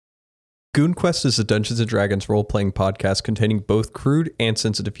GoonQuest is a Dungeons & Dragons role-playing podcast containing both crude and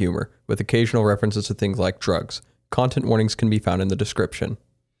sensitive humor, with occasional references to things like drugs. Content warnings can be found in the description.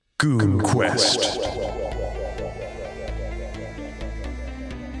 GoonQuest.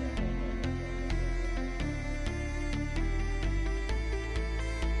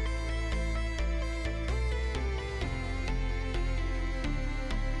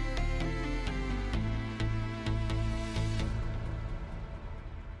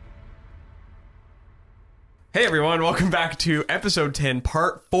 Hey everyone, welcome back to episode 10,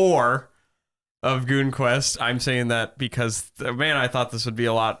 part 4 of GoonQuest. I'm saying that because, man, I thought this would be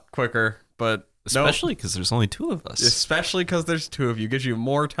a lot quicker, but especially because there's only two of us. Especially because there's two of you. Gives you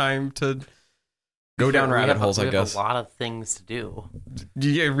more time to go down rabbit holes, I guess. We have a lot of things to do.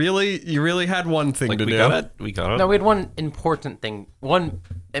 You really had one thing to do. We got it. No, we had one important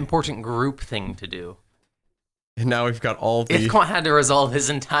group thing to do. And now we've got all the... Ithquan had to resolve his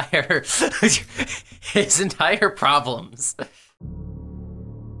entire problems.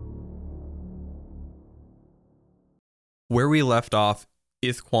 Where we left off,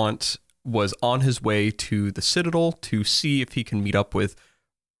 Ithquan was on his way to the Citadel to see if he can meet up with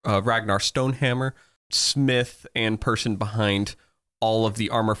Ragnar Stonehammer, smith and person behind all of the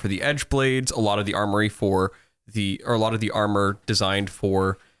armor for the Edgeblades, a lot of the armor designed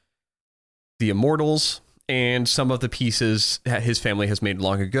for the Immortals. And some of the pieces that his family has made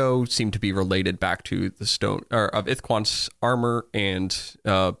long ago seem to be related back to the stone of Ithquan's armor, and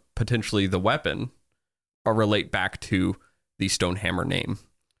potentially the weapon relate back to the Stonehammer name.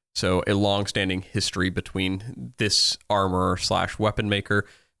 So a long-standing history between this armor / weapon maker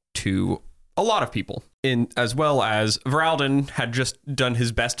to a lot of people. As well as Varaldin had just done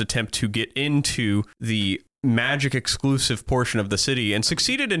his best attempt to get into the magic exclusive portion of the city and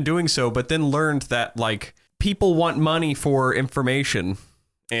succeeded in doing so, but then learned that people want money for information,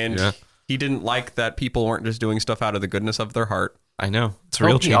 and he didn't like that people weren't just doing stuff out of the goodness of their heart. I know, it's a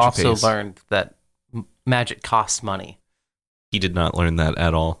real change of pace. He also learned that magic costs money. He did not learn that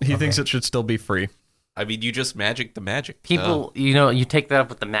at all. He thinks it should still be free. I mean, you just magic the magic. People, you take that up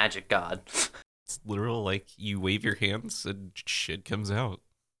with the magic god. It's literal, you wave your hands and shit comes out.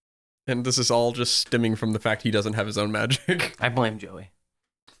 And this is all just stemming from the fact he doesn't have his own magic. I blame Joey.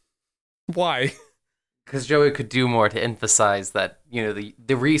 Why? Because Joey could do more to emphasize that,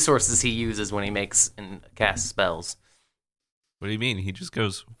 the resources he uses when he makes and casts spells. What do you mean? He just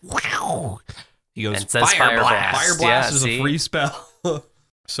goes, wow. He goes, and says Fire Blast. Fire Blast is a free spell.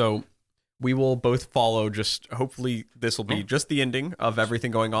 So we will both follow, hopefully this will be just the ending of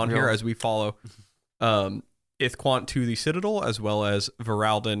everything going on here as we follow Ithquan to the Citadel, as well as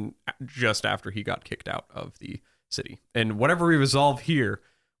Varaldin just after he got kicked out of the city. And whatever we resolve here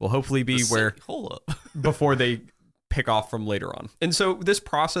will hopefully be before they pick off from later on. And so this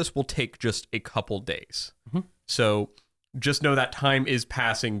process will take just a couple days. Mm-hmm. So just know that time is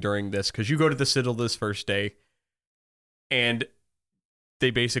passing during this, because you go to the Citadel this first day and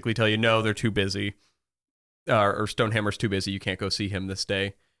they basically tell you, no, they're too busy. Or Stonehammer's too busy. You can't go see him this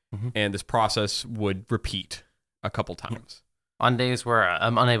day. Mm-hmm. And this process would repeat a couple times. On days where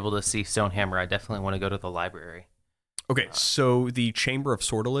I'm unable to see Stonehammer, I definitely want to go to the library. Okay, so the Chamber of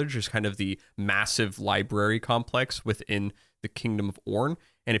Sortilege is kind of the massive library complex within the Kingdom of Orn,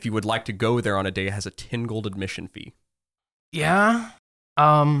 and if you would like to go there on a day, it has a 10 gold admission fee. Yeah.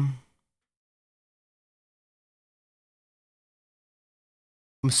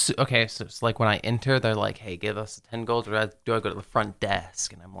 Okay, so it's when I enter, they're like, hey, give us 10 gold, or do I go to the front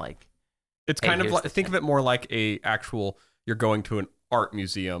desk? And I'm like... It's kind of think of it more like you're going to an art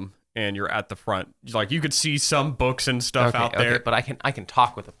museum, and you're at the front. You could see some books and stuff out there. Okay, but I can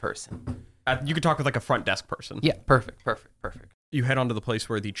talk with a person. You could talk with a front desk person. Yeah, perfect. You head onto the place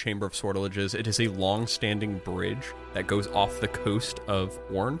where the Chamber of Sortilege is. It is a long-standing bridge that goes off the coast of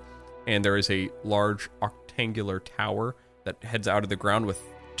Orn, and there is a large rectangular tower that heads out of the ground with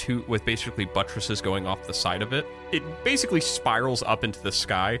basically buttresses going off the side of it. It basically spirals up into the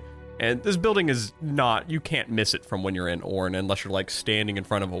sky. And this building is you can't miss it from when you're in Orn unless you're standing in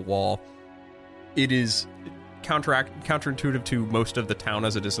front of a wall. It is counterintuitive to most of the town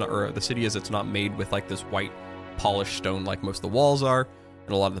as it is not, or the city as it's not made with this white polished stone like most of the walls are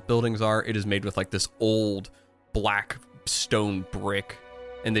and a lot of the buildings are. It is made with this old black stone brick,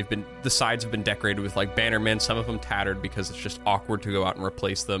 and the sides have been decorated with bannermen, some of them tattered because it's just awkward to go out and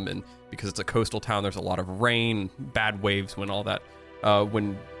replace them, and because it's a coastal town, there's a lot of rain, bad waves when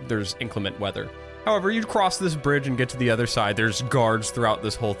there's inclement weather. However, you cross this bridge and get to the other side. There's guards throughout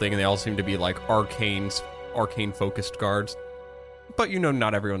this whole thing, and they all seem to be arcane-focused guards. But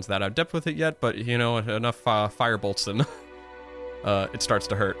not everyone's that adept with it yet, but enough fire bolts and it starts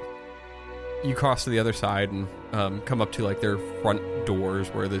to hurt. you cross to the other side and come up to like their front doors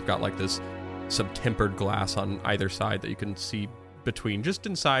where they've got like this some tempered glass on either side that you can see between, just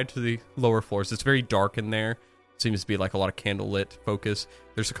inside to the lower floors. It's very dark in there. Seems to be like a lot of candlelit focus.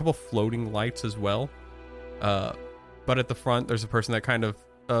 There's a couple floating lights as well. But at the front, there's a person that kind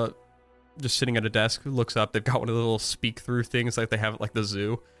of just sitting at a desk who looks up. They've got one of the little speak through things like they have at like the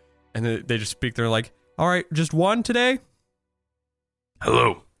zoo. And they just speak. They're like, all right, just one today?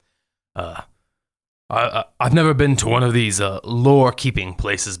 Hello. I've never been to one of these lore keeping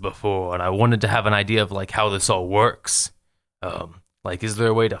places before, and I wanted to have an idea of like how this all works. Like, is there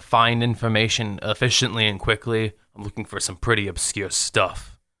a way to find information efficiently and quickly? I'm looking for some pretty obscure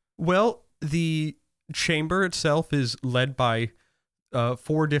stuff. Well, the chamber itself is led by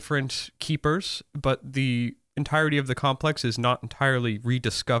 4 different keepers, but the entirety of the complex is not entirely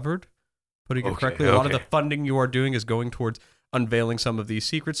rediscovered. Putting it correctly, a lot of the funding you are doing is going towards unveiling some of these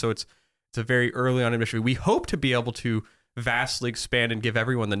secrets, so it's a very early on initiative. We hope to be able to vastly expand and give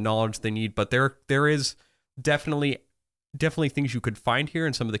everyone the knowledge they need, but there is definitely things you could find here,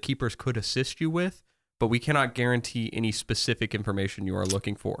 and some of the keepers could assist you with, but we cannot guarantee any specific information you are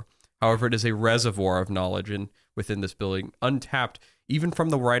looking for. However, it is a reservoir of knowledge within this building, untapped, even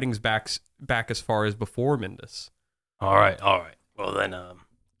from the writings back as far as before Mindus. All right. Well then,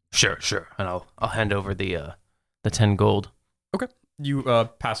 sure, and I'll hand over the 10 gold. Okay. You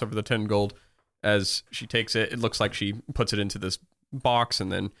pass over the 10 gold. As she takes it, it looks like she puts it into this box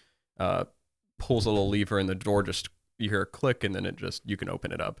and then pulls a little lever, and the door just, you hear a click, and then you can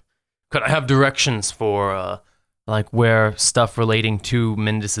open it up. Could I have directions for like where stuff relating to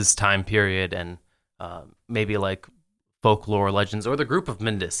Mindus's time period and maybe like folklore legends or the group of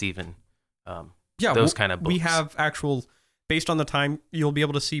Mindus even? Those kind of books. We have actual, based on the time, you'll be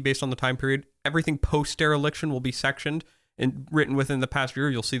able to see based on the time period, everything post-dereliction will be sectioned and written within the past year.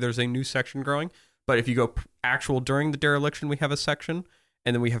 You'll see there's a new section growing. But if you go actual during the dereliction, we have a section,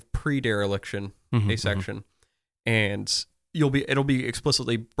 and then we have pre-dereliction, a section. And it'll be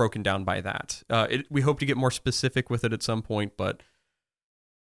explicitly broken down by that. We hope to get more specific with it at some point, but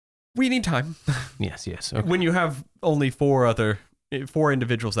we need time. Yes. Okay. When you have only 4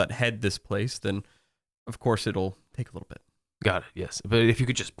 individuals that head this place, then of course it'll take a little bit. Got it. Yes, but if you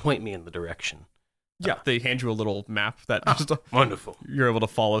could just point me in the direction. Yeah, they hand you a little map that just wonderful. You're able to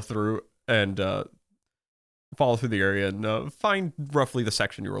follow through and follow through the area and find roughly the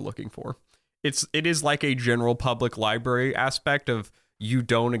section you were looking for. It is like a general public library aspect of, you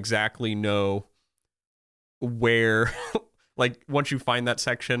don't exactly know where, like once you find that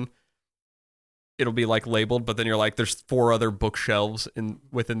section, it'll be like labeled, but then you're like, there's 4 other bookshelves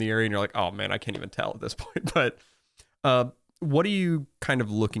within the area, and you're like, oh man, I can't even tell at this point. But what are you kind of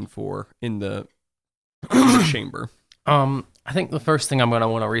looking for in the chamber? I think the first thing I'm going to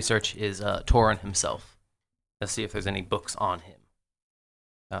want to research is Torin himself. Let's see if there's any books on him.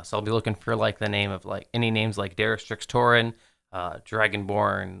 So I'll be looking for like the name of like any names like Daristrix Torin,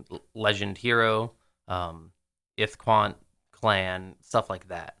 Dragonborn Legend Hero, Ithquant Clan, stuff like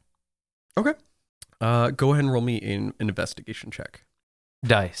that. Okay. Go ahead and roll me an investigation check.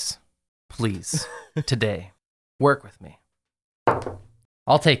 Dice, please, today. Work with me.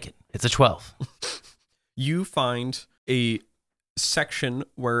 I'll take it. It's a 12. You find a section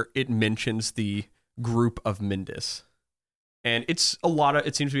where it mentions the group of Mindus. And it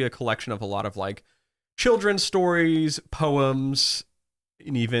seems to be a collection of a lot of like children's stories, poems,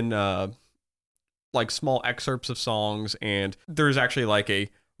 and even like small excerpts of songs. And there's actually like a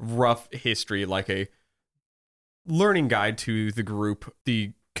rough history, like a learning guide to the group,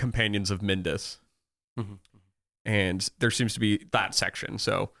 the Companions of Mindus. Mm-hmm. And there seems to be that section.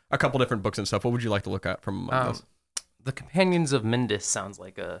 So a couple different books and stuff. What would you like to look at from among those? The Companions of Mindus sounds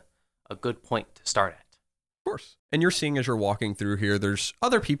like a good point to start at. Of course. And you're seeing as you're walking through here, there's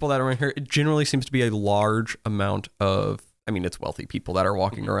other people that are in here. It generally seems to be a large amount of, it's wealthy people that are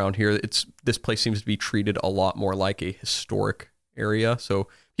walking around here. This place seems to be treated a lot more like a historic area. So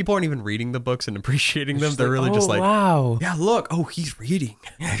people aren't even reading the books and appreciating them. They're really just like, wow. Yeah, look. Oh, he's reading.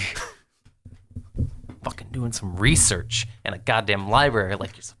 Fucking doing some research in a goddamn library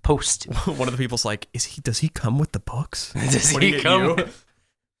like you're supposed to. One of the people's like, does he come with the books? Does he come?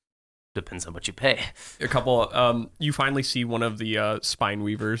 Depends how much you pay. A couple, you finally see one of the spine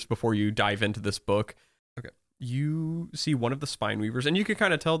weavers before you dive into this book. Okay. You see one of the spine weavers, and you can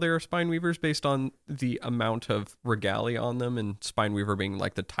kind of tell they're spine weavers based on the amount of regalia on them, and spine weaver being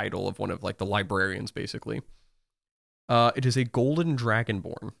like the title of one of like the librarians, basically. It is a golden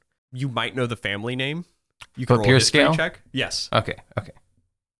dragonborn. You might know the family name. You can roll a history scale check. Yes. Okay.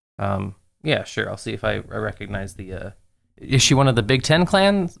 Yeah, sure. I'll see if I recognize the. Is she one of the Big Ten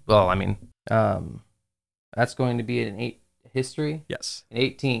clans? Well, That's going to be an 8 history. Yes. An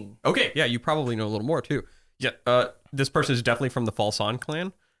 18. Okay, yeah, you probably know a little more too. Yeah, this person is definitely from the Falson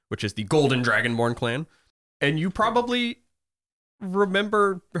clan, which is the Golden Dragonborn clan. And you probably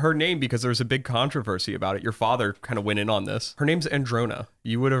remember her name because there was a big controversy about it. Your father kind of went in on this. Her name's Androna.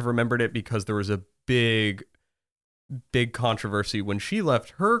 You would have remembered it because there was a big controversy when she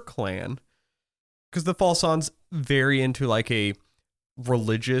left her clan, because the Falsons very into like a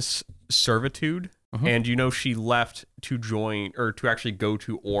religious servitude. And you know, she left to join, or to actually go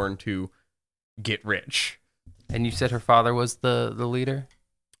to Orn to get rich. And you said her father was the leader?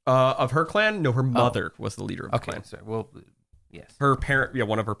 Of her clan? No, her mother was the leader of the clan. Sorry. Well, yes. Her parent,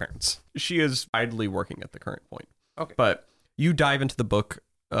 one of her parents. She is idly working at the current point. Okay. But you dive into the book,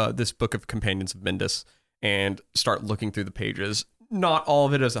 this book of Companions of Mindus, and start looking through the pages. Not all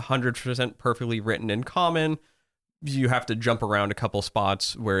of it is 100% perfectly written in common. You have to jump around a couple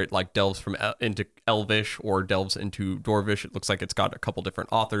spots where it like delves from into Elvish or delves into Dwarvish. It looks like it's got a couple different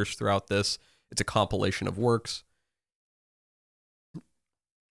authors throughout this. It's a compilation of works.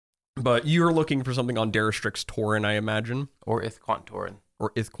 But you're looking for something on Darastrix Tauren, I imagine. Or Ithquant Tauren.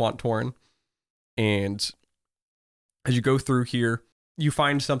 Or Ithquant Tauren. And as you go through here, you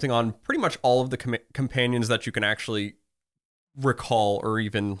find something on pretty much all of the companions that you can actually recall, or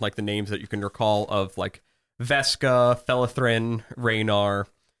even like the names that you can recall of like Vesca, Felithrin, Raynar,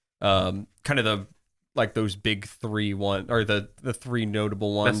 kind of the like those big three or the three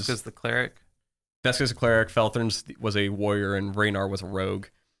notable ones. Vesca's the cleric. Vesca's a cleric, Felithrin was a warrior, and Raynar was a rogue.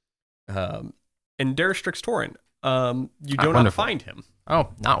 And Darastrix Tauren, you do not find him. Oh,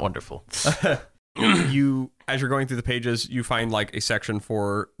 not wonderful. You, as you're going through the pages, you find like a section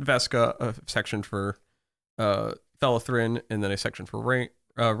for Vesca, a section for Felithrin, and then a section for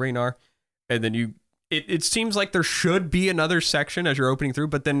Raynar, and then it seems like there should be another section as you're opening through,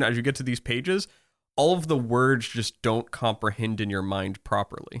 but then as you get to these pages, all of the words just don't comprehend in your mind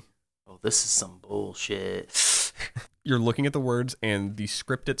properly. Oh, this is some bullshit. You're looking at the words and the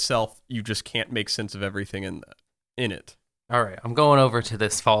script itself, you just can't make sense of everything in it. All right, I'm going over to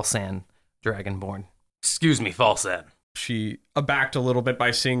this Falsan Dragonborn. Excuse me, Falsan. She abacked a little bit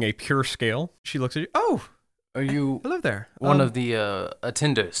by seeing a pure scale. She looks at you. Oh, are you hello there. One of the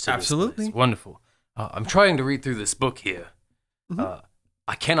attenders to absolutely. This place? Wonderful. I'm trying to read through this book here.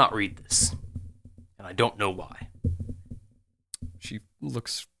 I cannot read this, and I don't know why. She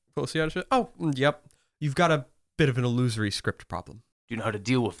looks closely at it. Oh, yep. You've got a bit of an illusory script problem. Do you know how to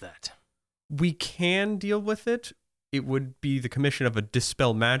deal with that? We can deal with it. It would be the commission of a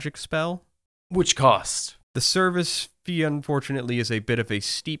Dispel Magic spell. Which cost? The service fee, unfortunately, is a bit of a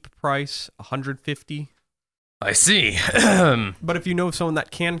steep price, 150. I see. But if you know someone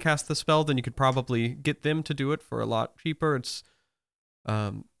that can cast the spell, then you could probably get them to do it for a lot cheaper. It's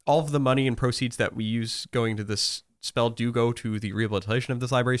all of the money and proceeds that we use going to this spell do go to the rehabilitation of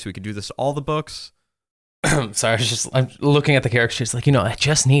this library, so we could do this to all the books. Sorry, I'm looking at the character. She's like, I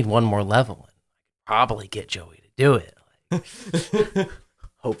just need one more level. Probably get Joey to do it.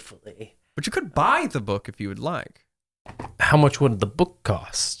 Hopefully. But you could buy the book if you would like. How much would the book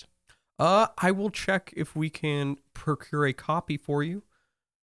cost? I will check if we can procure a copy for you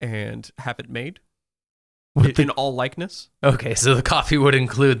and have it made in all likeness. Okay, so the copy would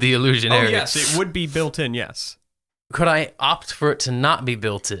include the illusionary. Oh, yes, it would be built in, yes. Could I opt for it to not be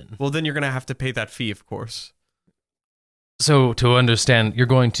built in? Well, then you're going to have to pay that fee, of course. So, to understand, you're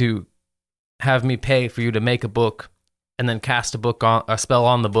going to have me pay for you to make a book and then cast a spell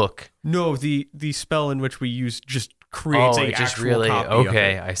on the book? No, the spell in which we use just creates a just actual really copy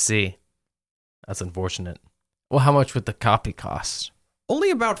okay, of it. I see. That's unfortunate. Well, how much would the copy cost? Only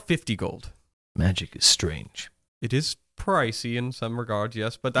about 50 gold. Magic is strange. It is pricey in some regards,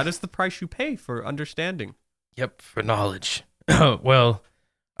 yes, but that is the price you pay for understanding. Yep, for knowledge. Well,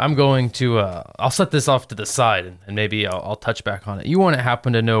 I'm going to, I'll set this off to the side, and maybe I'll touch back on it. You wouldn't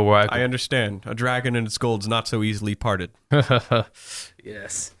happen to know where I understand. A dragon and its gold's not so easily parted.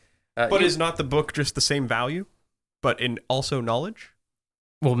 Yes. But is not the book just the same value, but in also knowledge?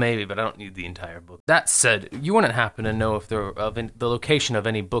 Well, maybe, but I don't need the entire book. That said, you wouldn't happen to know if there of the location of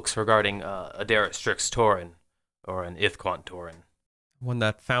any books regarding a Darastrix Tauren or an Ithquant Tauren? One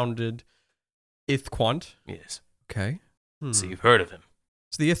that founded Ithquant. Yes. Okay. So you've heard of him.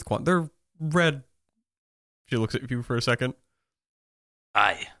 It's the Ithquant. They're red. She looks at you for a second.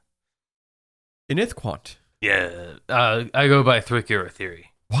 Aye. In Ithquant? Yeah. I go by Thrickura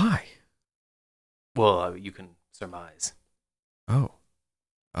theory. Why? Well, you can surmise. Oh.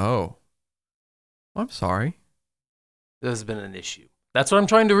 I'm sorry. There's been an issue. That's what I'm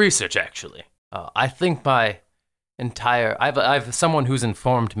trying to research, actually. I think by I've someone who's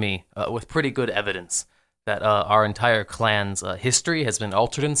informed me with pretty good evidence that our entire clan's history has been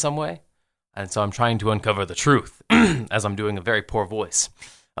altered in some way, and so I'm trying to uncover the truth as I'm doing a very poor voice.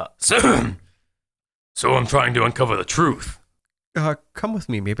 So I'm trying to uncover the truth. Come with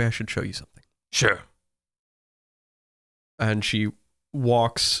me. Maybe I should show you something. Sure. And she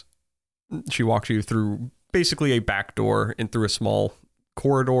walks you through basically a back door and through a small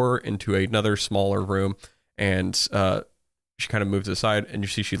corridor into another smaller room, and she kind of moves aside, and you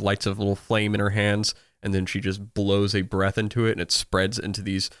see she lights a little flame in her hands, and then she just blows a breath into it, and it spreads into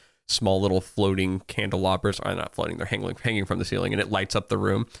these small little floating candelabras. Not floating, they're hanging from the ceiling, and it lights up the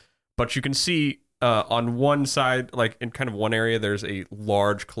room. But you can see on one side, like in kind of one area, there's a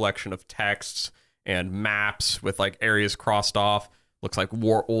large collection of texts and maps with like areas crossed off. Looks like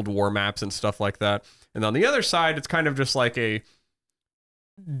old war maps and stuff like that. And on the other side, it's kind of just like a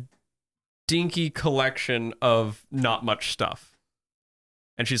dinky collection of not much stuff.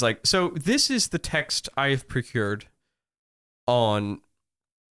 And she's like, so this is the text I have procured on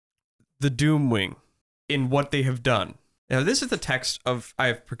the Doomwing in what they have done. Now, this is the text of I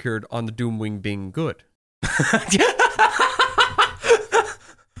have procured on the Doomwing being good.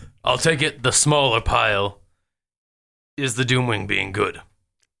 I'll take it. The smaller pile is the Doomwing being good.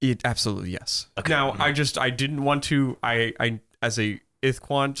 It absolutely yes. Okay. Now, I didn't want to. I as a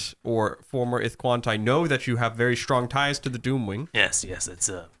Ithquant or former Ithquant, I know that you have very strong ties to the Doomwing. Yes, it's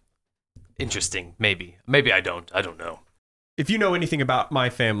interesting. Maybe I don't. I don't know. If you know anything about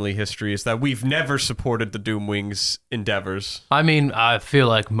my family history, is that we've never supported the Doomwing's endeavors. I mean, I feel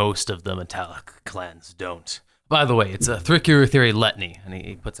like most of the metallic clans don't. By the way, it's a Thricker Theory Letny, and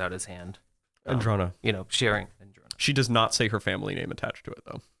he puts out his hand. Andrana. Sharing. Andrana. She does not say her family name attached to it,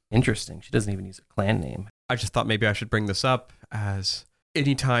 though. Interesting. She doesn't even use a clan name. I just thought maybe I should bring this up as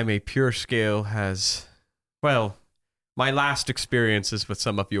anytime a pure scale has, well, my last experiences with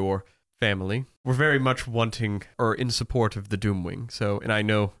some of your family were very much wanting or in support of the Doomwing. So, and I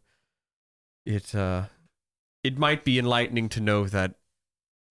know it might be enlightening to know that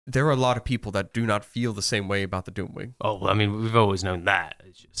there are a lot of people that do not feel the same way about the Doomwing. Oh, well, I mean, we've always known that.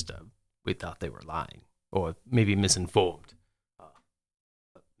 It's just we thought they were lying or maybe misinformed.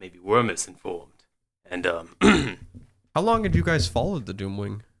 Maybe we're misinformed. And how long had you guys followed the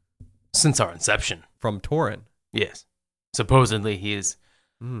Doomwing? Since our inception. From Torin? Yes. Supposedly he is.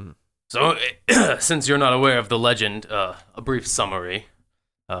 So, since you're not aware of the legend, a brief summary.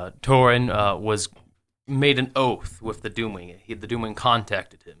 Torin was made an oath with the Doomwing. The Doomwing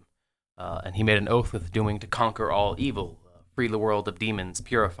contacted him, and he made an oath with the Doomwing to conquer all evil, free the world of demons,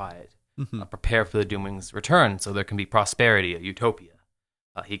 purify it, prepare for the Doomwing's return so there can be prosperity, a utopia.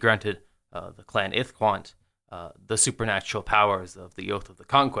 He granted the clan Ithquant the supernatural powers of the Oath of the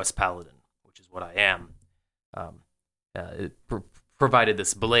Conquest Paladin, which is what I am. It provided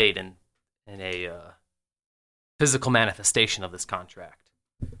this blade and a physical manifestation of this contract.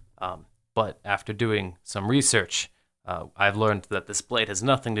 But after doing some research, I've learned that this blade has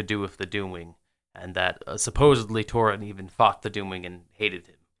nothing to do with the Doomwing, and that supposedly Torin even fought the Doomwing and hated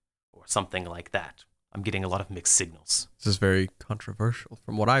him, or something like that. I'm getting a lot of mixed signals. This is very controversial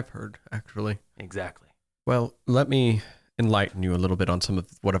from what I've heard, actually. Exactly. Well, let me enlighten you a little bit on some of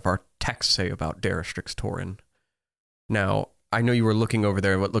what our texts say about Darastrix Torin. Now, I know you were looking over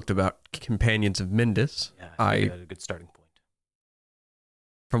there what looked about Companions of Mindus. Yeah, I think you had a good starting point.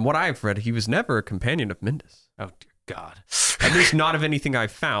 From what I've read, he was never a companion of Mindus. Oh, dear God. At least not of anything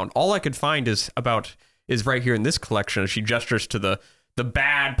I've found. All I could find is right here in this collection as she gestures to the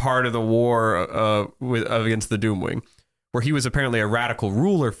bad part of the war against the Doomwing, where he was apparently a radical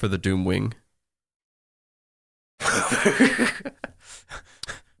ruler for the Doomwing.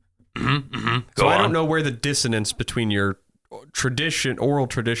 So I don't know where the dissonance between your oral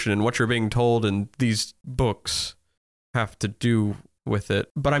tradition, and what you're being told in these books have to do with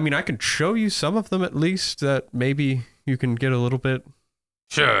it. But I mean, I could show you some of them at least, that maybe you can get a little bit,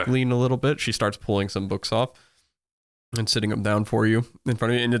 glean a little bit. She starts pulling some books off and sitting them down for you in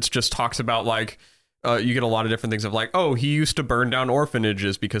front of you, and it just talks about like you get a lot of different things of like, oh, he used to burn down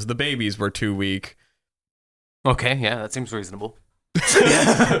orphanages because the babies were too weak. Okay, yeah, that seems reasonable.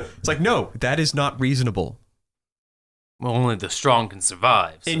 It's like, no, that is not reasonable. Well, only the strong can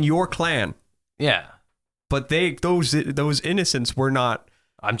survive. So. In your clan. Yeah. But those innocents were not.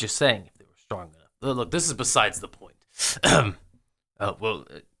 I'm just saying, if they were strong enough. Look, this is besides the point. I'll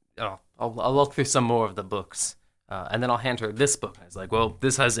look through some more of the books, and then I'll hand her this book. I was like, well,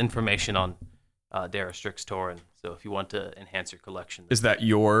 this has information on Darastrix Torin, so if you want to enhance your collection. Is that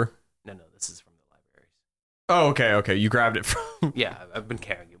your? No, this is from the libraries. Oh, okay. You grabbed it from. Yeah, I've been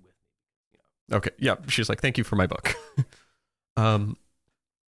carrying it with me. Okay, yeah. She's like, thank you for my book.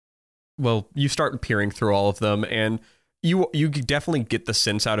 Well, you start peering through all of them, and you definitely get the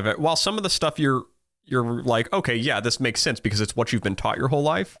sense out of it. While some of the stuff you're like, okay, yeah, this makes sense because it's what you've been taught your whole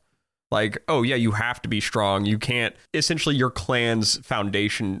life. Like, oh yeah, you have to be strong. You can't. Essentially, your clan's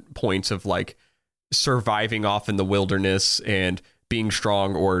foundation points of like surviving off in the wilderness and being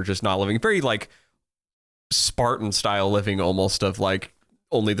strong, or just not living, very like Spartan style living, almost, of like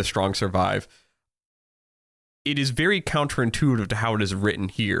only the strong survive. It is very counterintuitive to how it is written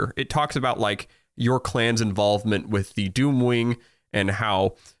here. It talks about like your clan's involvement with the Doomwing and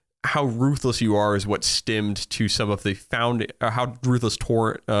how ruthless you are is what stemmed to some of the how ruthless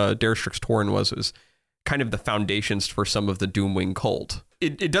Daristrix Torin was kind of the foundations for some of the Doomwing cult.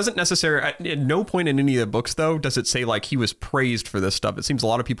 It doesn't necessarily, at no point in any of the books though does it say like he was praised for this stuff. It seems a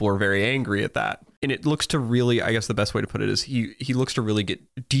lot of people are very angry at that, and it looks to really, I guess the best way to put it is he looks to really get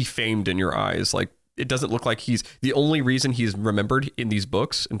defamed in your eyes. Like, it doesn't look like he's the only reason he's remembered in these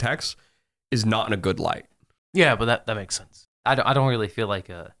books and texts is not in a good light. Yeah, but that makes sense. I don't really feel like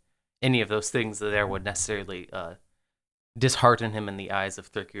any of those things there would necessarily dishearten him in the eyes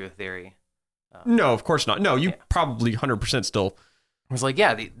of Thurkir Theory. No, of course not. No, you probably 100% still. I was like,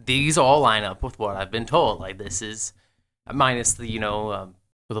 yeah, these all line up with what I've been told. Like, this is minus the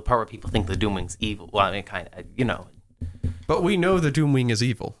the part where people think the Doomwing's evil. Well, I mean, kind of, But we know the Doomwing is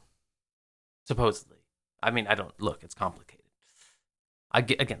evil. Supposedly. I mean, I don't look. It's complicated. I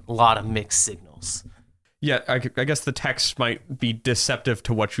get, again, a lot of mixed signals. Yeah, I guess the text might be deceptive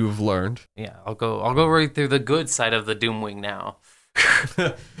to what you've learned. Yeah, I'll go right through the good side of the Doomwing now.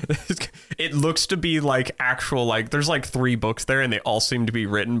 It looks to be like actual, like there's like 3 books there and they all seem to be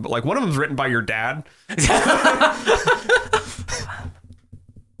written, but like one of them's written by your dad.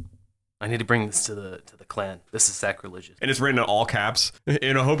 I need to bring this to the clan. This is sacrilegious. And it's written in all caps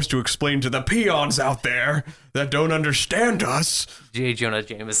in hopes to explain to the peons out there that don't understand us. J. Jonah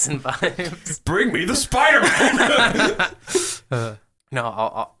Jameson vibes. Bring me the Spider-Man.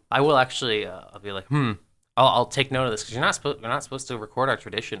 No, I will actually. I'll be like, I'll take note of this because we're not supposed to record our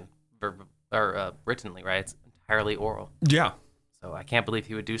tradition writtenly, right? It's entirely oral. Yeah. So I can't believe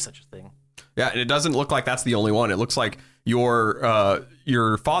he would do such a thing. Yeah, and it doesn't look like that's the only one. It looks like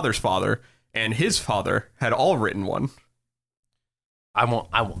your father's father and his father had all written one. I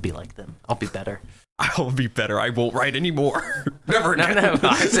won't be like them. I'll be better. I'll be better. I won't write anymore. Never again.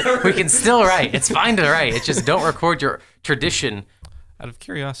 No. We can still write. It's fine to write. It's just don't record your tradition. Out of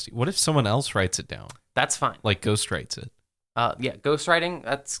curiosity, what if someone else writes it down? That's fine. Like Ghost writes it. Yeah, ghostwriting.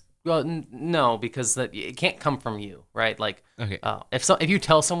 That's no, because it can't come from you, right? Like, okay. If you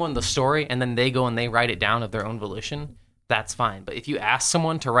tell someone the story and then they go and they write it down of their own volition, that's fine. But if you ask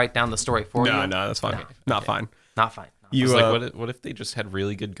someone to write down the story for you, no, that's fine. No. Not fine. Not fine. No. You like, what if they just had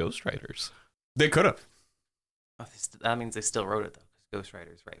really good ghostwriters? They could have. That means they still wrote it though, because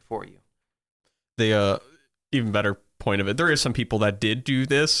ghostwriters write for you. The even better point of it, there is some people that did do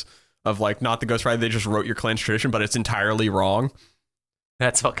this of like not the ghostwriter. They just wrote your clan's tradition, but it's entirely wrong.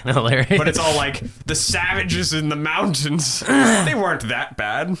 That's fucking hilarious. But it's all like the savages in the mountains. They weren't that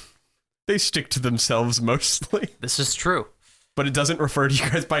bad. They stick to themselves mostly. This is true. But it doesn't refer to you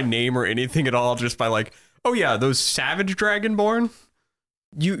guys by name or anything at all. Just by like, oh yeah, those savage dragonborn.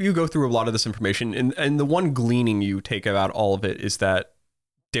 You go through a lot of this information, and the one gleaning you take about all of it is that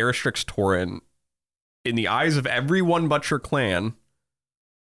Daristrix Torin, in the eyes of everyone but your clan,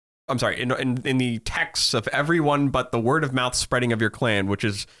 I'm sorry, in the texts of everyone but the word of mouth spreading of your clan, which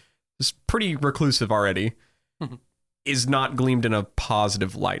is pretty reclusive already, is not gleamed in a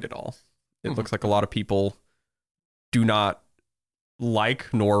positive light at all. It looks like a lot of people do not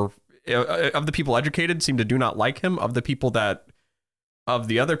like, nor of the people educated seem to do not like him. Of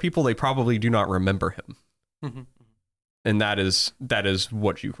the other people, they probably do not remember him. And that is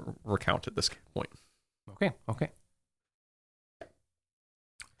what you recount at this point. Okay.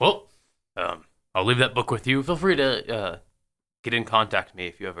 Well, I'll leave that book with you. Feel free to get in contact with me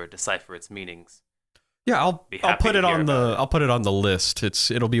if you ever decipher its meanings. Yeah, I'll put it on the list.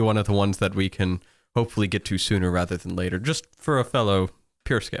 It'll be one of the ones that we can hopefully get to sooner rather than later, just for a fellow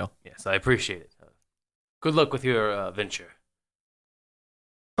pure scale. Yes, I appreciate it. Good luck with your venture.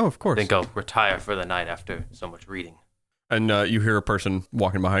 Oh, of course. I think I'll retire for the night after so much reading. And you hear a person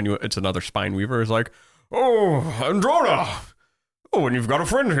walking behind you. It's another spine weaver. Is like, oh, Androna. Oh, and you've got a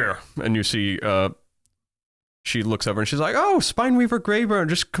friend here. And you see, she looks over and she's like, oh, Spineweaver Greyburn,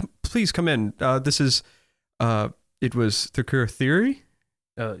 just please come in. This is, it was Thurkir Theory?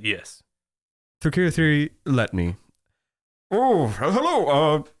 Yes. Thurkir Theory, let me. Oh,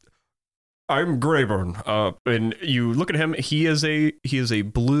 hello. I'm Greyburn. And you look at him. He is a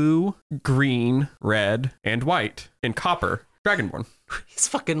blue, green, red, and white, and copper dragonborn. He's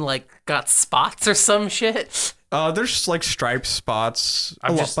fucking like got spots or some shit. There's just like stripes, spots,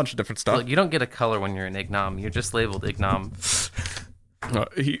 bunch of different stuff. Look, you don't get a color when you're an Ignom. You're just labeled Ignom.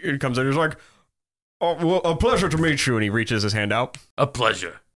 He comes in. He's like, "Oh, well, a pleasure to meet you." And he reaches his hand out. A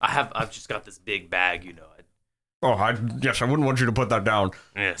pleasure. I've just got this big bag, you know. Yes, I wouldn't want you to put that down.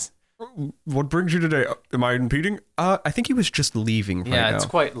 Yes. What brings you today? Am I impeding? I think he was just leaving. Yeah, right it's now.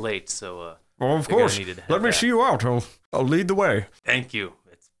 quite late, so. Well, of course. Let me see you out. I'll lead the way. Thank you.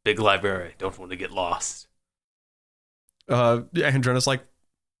 It's a big library. Don't want to get lost. Andrena's like,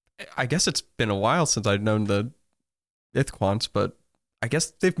 I guess it's been a while since I'd known the Ithquants, but I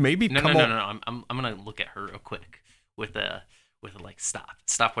guess they've maybe No. come I'm gonna look at her real quick with a like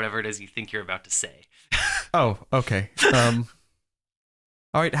stop whatever it is you think you're about to say. Oh, okay.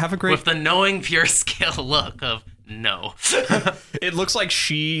 All right, have a great... With the knowing pure skill look of no. It looks like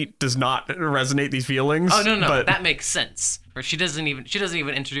she does not resonate these feelings. Oh no, but... that makes sense. Or she doesn't even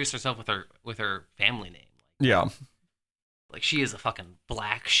introduce herself with her family name. Yeah. Like she is a fucking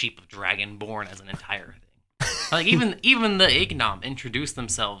black sheep of dragonborn as an entire thing. Like even the Ignom introduce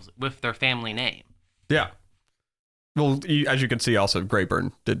themselves with their family name. Yeah. Well, as you can see, also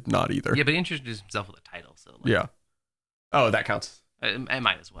Greyburn did not either. Yeah, but he introduced himself with a title, so like, yeah. Oh, that counts. I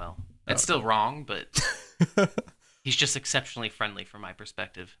might as well. It's still wrong, but he's just exceptionally friendly from my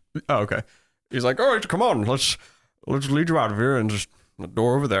perspective. Oh, okay. He's like, all right, come on, let's lead you out of here, and just the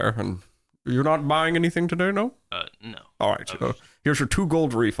door over there. And you're not buying anything today, no? No. All right, here's your 2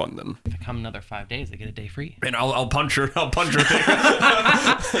 gold refund then. If I come another 5 days, I get a day free. And I'll punch your thing.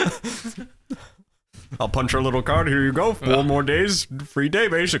 I'll punch your little card. Here you go. 4 more days, free day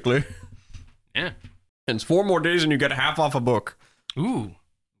basically. Yeah. And it's 4 more days, and you get half off a book. Ooh.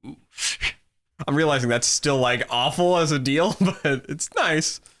 I'm realizing that's still like awful as a deal, but it's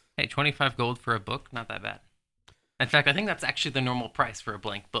nice. Hey, 25 gold for a book, not that bad. In fact, I think that's actually the normal price for a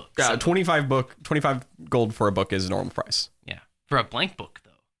blank book. Yeah, So, 25 gold for a book is normal price. yeah. For a blank book,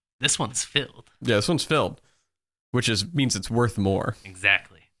 though, this one's filled. Yeah, this one's filled, which means it's worth more.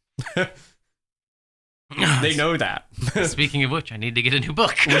 Exactly. They know that. Speaking of which, I need to get a new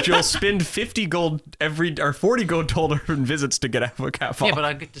book. Which you'll spend 50 gold or 40 gold total in visits to get a half off. Yeah, but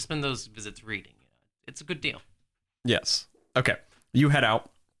I get to spend those visits reading. It's a good deal. Yes. Okay. You head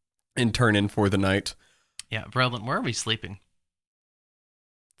out and turn in for the night. Yeah, Brelin, where are we sleeping?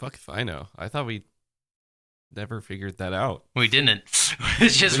 Fuck if I know. I thought we never figured that out. We didn't.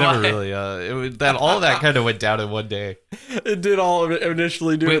 It's just We why never really. All that kind of went down in one day. It did all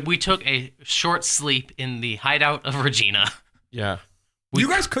initially do it. we took a short sleep in the hideout of Regina. Yeah. You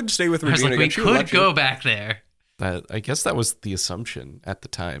guys could stay with I was Regina. like, we could go back there. I guess that was the assumption at the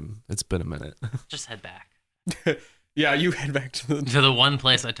time. It's been a minute. Just head back Yeah, you head back to the one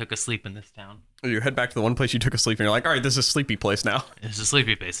place I took a sleep in this town. You head back to the one place you took a sleep, and you're like, all right, this is a sleepy place now. It's a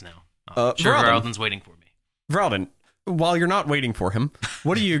sleepy place now. Sure, Vraldin. Varalden's waiting for me. Vraldin, while you're not waiting for him,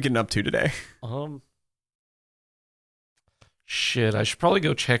 what are you getting up to today? Shit, I should probably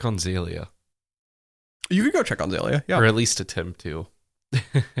go check on Zelia. You can go check on Zelia, yeah. Or at least attempt to.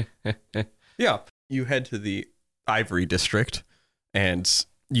 Yeah. You head to the Ivory District, and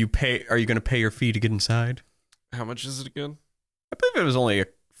you pay. Are you going to pay your fee to get inside? How much is it again? I believe it was only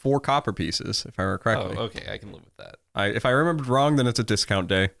 4 copper pieces, if I remember correctly. Oh, okay, I can live with that. If I remembered wrong, then it's a discount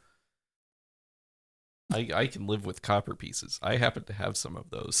day. I can live with copper pieces. I happen to have some of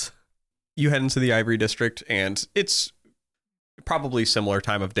those. You head into the Ivory District, and it's probably similar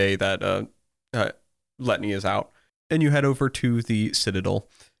time of day that Letney is out. And you head over to the Citadel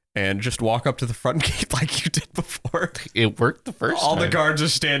and just walk up to the front gate like you did before. It worked the first All time. the guards are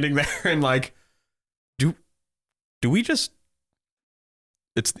standing there and like, do we just...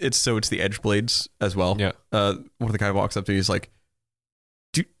 It's the Edgeblades as well. Yeah. One of the guy walks up to you, he's like,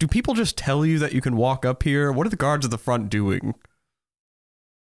 do people just tell you that you can walk up here? What are the guards at the front doing?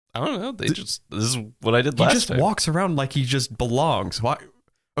 I don't know. This is what I did last time. He just walks around like he just belongs. Why?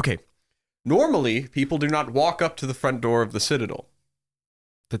 Okay. Normally, people do not walk up to the front door of the Citadel.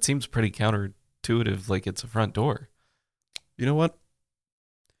 That seems pretty counterintuitive, like it's a front door. You know what?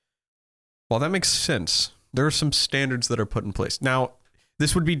 Well, that makes sense. There are some standards that are put in place. Now,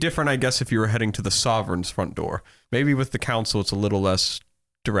 this would be different, I guess, if you were heading to the Sovereign's front door. Maybe with the Council, it's a little less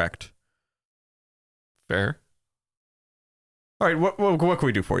direct. Fair. All right, what can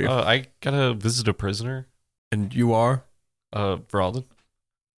we do for you? I gotta visit a prisoner. And you are? Vraldin.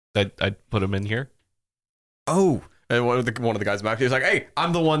 I'd put him in here. Oh, and one of the guys back, he's like, hey,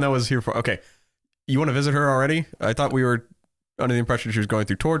 I'm the one that was here for... Okay, you want to visit her already? I thought we were under the impression she was going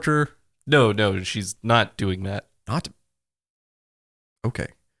through torture. No, she's not doing that. Not. Okay.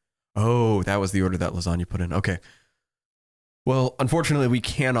 Oh, that was the order that lasagna put in. Okay. Well, unfortunately, we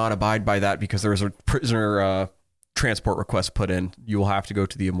cannot abide by that because there is a prisoner transport request put in. You will have to go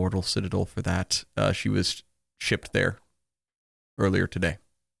to the Immortal Citadel for that. She was shipped there earlier today.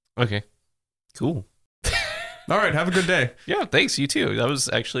 Okay. Cool. All right. Have a good day. Yeah, thanks. You too. That was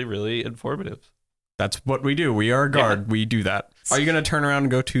actually really informative. That's what we do. We are a guard. Yeah. We do that. Are you going to turn around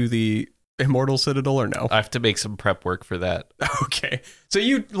and go to the Immortal Citadel or no? I have to make some prep work for that. Okay. So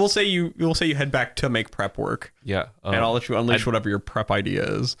we'll say you head back to make prep work. Yeah. And I'll let you unleash whatever your prep idea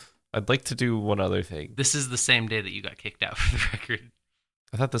is. I'd like to do one other thing. This is the same day that you got kicked out, for the record.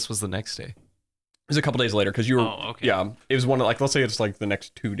 I thought this was the next day. It was a couple days later because you were. Oh, okay. Yeah. It was one of, like, let's say it's like the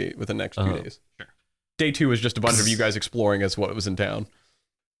next 2 days, within the next 2 days. Sure. Day 2 was just a bunch of you guys exploring as what was in town.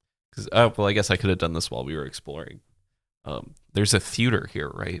 Well, I guess I could have done this while we were exploring. There's a theater here,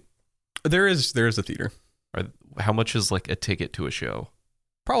 right? There is a theater. How much is like a ticket to a show?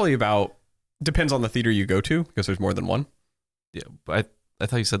 Probably about, depends on the theater you go to because there's more than one. Yeah, but I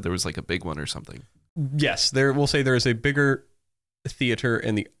thought you said there was like a big one or something. Yes, we'll say there is a bigger theater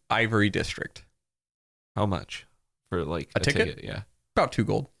in the Ivory District. How much for like a ticket? Yeah, About 2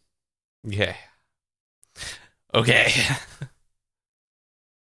 gold. yeah. Okay.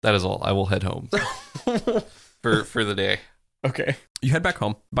 That is all. I will head home for the day. Okay. You head back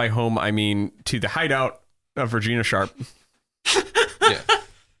home. By home, I mean to the hideout of Regina Sharp. Yeah.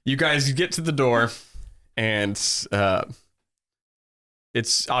 You guys get to the door, and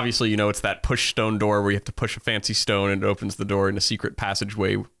it's obviously, it's that push stone door where you have to push a fancy stone and it opens the door in a secret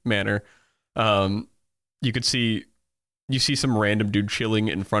passageway manner. You see some random dude chilling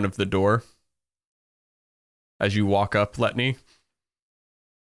in front of the door as you walk up, Letney.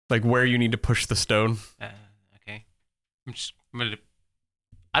 Like where you need to push the stone. Okay.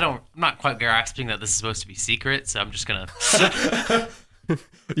 I'm not quite grasping that this is supposed to be secret, so I'm just gonna.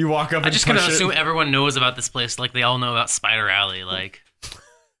 You walk up. I'm just gonna assume everyone knows about this place, like they all know about Spider Alley. Like,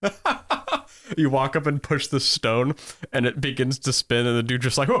 you walk up and push the stone, and it begins to spin, and the dude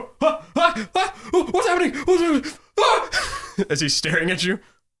just like, oh, what's happening? What's happening? As he's staring at you.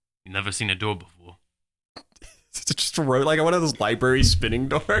 you've never seen a door before. It's just like one of those library spinning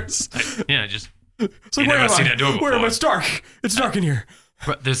doors. Yeah, just. It's like, You never seen that door Where am I? before. It's dark. It's dark in here.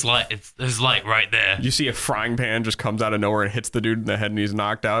 But there's light. There's light right there. You see a frying pan just comes out of nowhere and hits the dude in the head, and he's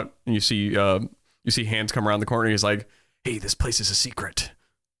knocked out. And you see hands come around the corner. And he's like, "Hey, this place is a secret.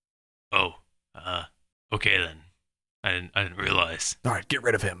 Oh, okay then. I didn't realize. All right, get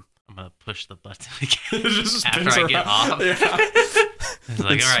rid of him." I'm gonna push the button again It just after spins I get around. off. Yeah. It's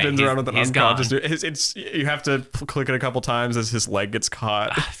like, It all right, spins around with an he's unconscious gone. dude. You have to click it a couple times as his leg gets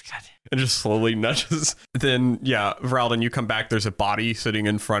caught. God. It just slowly nudges. Then, yeah, Vraldin, you come back. There's a body sitting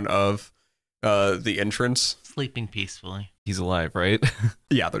in front of the entrance. Sleeping peacefully. He's alive, right?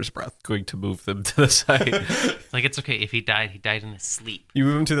 Yeah, there's breath. Going to move them to the side. It's like, it's okay. If he died in his sleep. You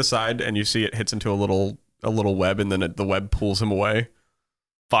move him to the side, and you see it hits into a little web, and then the web pulls him away.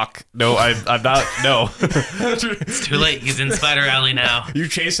 Fuck. No, I'm not. No. It's too late. He's in Spider Alley now. You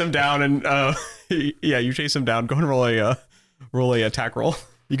chase him down, and you chase him down. Go and roll a attack roll.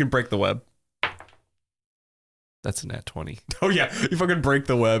 You can break the web. That's a nat 20. Oh yeah, you fucking break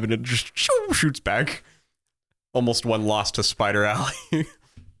the web, and it just shoots back. Almost one lost to Spider Alley.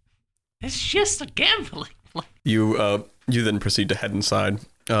 It's just a gambling. You then proceed to head inside.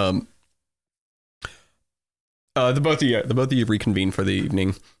 The both of you reconvene for the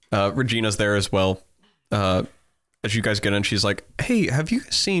evening. Regina's there as well. As you guys get in, she's like, "Hey, have you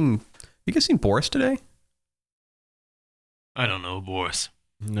guys seen Boris today? I don't know, Boris.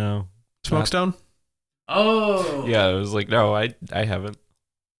 No. Smokestone? Oh. Yeah, I was like, no, I haven't.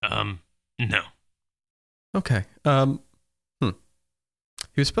 No. Okay. He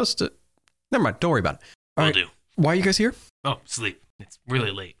was supposed to. Never mind. Don't worry about it. All Will right. do. Why are you guys here? Oh, sleep. It's really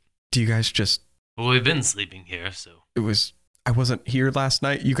late. Do you guys just? Well, we've been sleeping here, so. I wasn't here last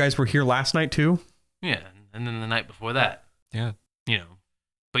night. You guys were here last night too? Yeah, and then the night before that. Yeah.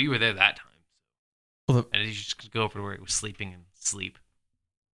 But you were there that time. Well, And you just go over to where he was sleeping and sleep.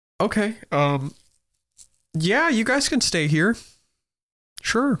 okay. Yeah, you guys can stay here.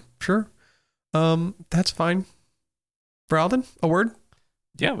 Sure. That's fine. Bralden, a word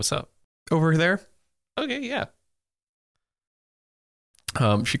Yeah, what's up? over there. Okay, yeah.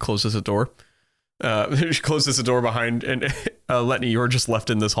 She closes the door. She closes the door behind, and Letney, you're just left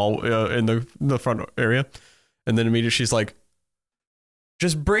in this hall, in the front area. And then immediately she's like,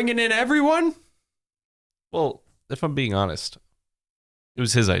 "Just bringing in everyone." Well, if I'm being honest, it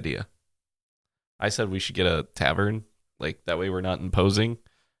was his idea. I said we should get a tavern, like that way we're not imposing.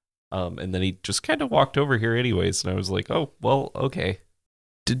 And then he just kind of walked over here anyways, and I was like, oh, well, okay.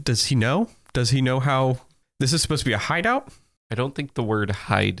 Does he know? Does he know how this is supposed to be a hideout? I don't think the word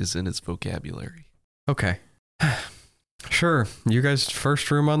hide is in his vocabulary. Okay. Sure. You guys,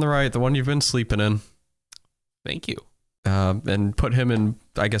 first room on the right, the one you've been sleeping in. Thank you. And put him in,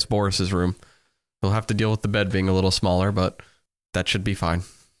 I guess, Boris's room. He'll have to deal with the bed being a little smaller, but that should be fine.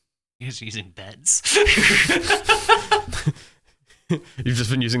 You guys are using beds. You've just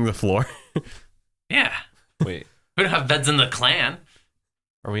been using the floor. Yeah. Wait, We don't have beds in the clan.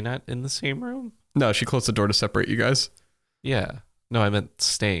 are we not in the same room? No, she closed the door to separate you guys. Yeah. No, I meant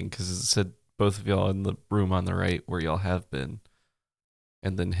staying, because it said both of y'all in the room on the right where y'all have been.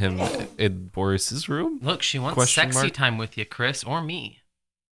 And then him in Boris's room? Look, she wants Question sexy mark? time with you, Chris, or me.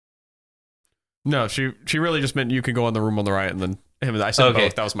 No, she really just meant you could go in the room on the right and then him. I said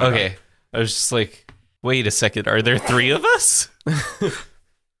both. That was my Okay. I was just like, wait a second. Are there 3 of us?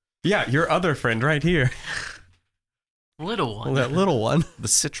 Yeah, your other friend right here. Little one. That little one. The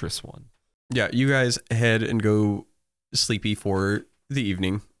citrus one. Yeah, you guys head and go sleepy for the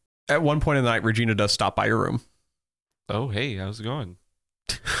evening. At one point in the night, Regina does stop by your room. Oh, hey, how's it going?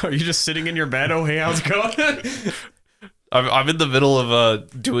 Are you just sitting in your bed? Oh, hey, how's it going? I'm in the middle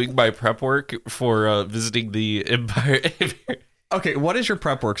of doing my prep work for visiting the Empire. Okay, what is your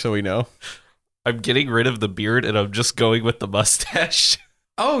prep work so we know? I'm getting rid of the beard and I'm just going with the mustache.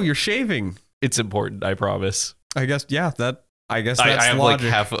 Oh, you're shaving. It's important, I promise. I guess, yeah, I guess I that's have logic.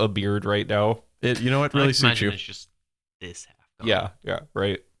 like half a beard right now. You know what I really like to suits imagine you? It's just this half. Gone. Yeah,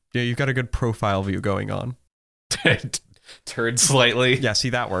 right. Yeah, you've got a good profile view going on. Turn slightly. Yeah, see,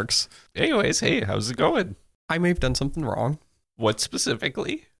 that works. Anyways, hey, how's it going? I may have done something wrong. What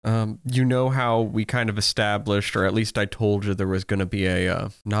specifically? You know how we kind of established, or at least I told you there was going to be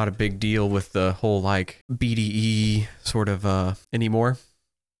a not a big deal with the whole like BDE sort of anymore.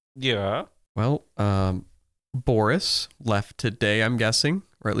 Yeah. Well, Boris left today, I'm guessing,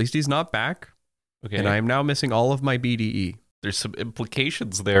 or at least he's not back, Okay. and I am now missing all of my BDE. There's some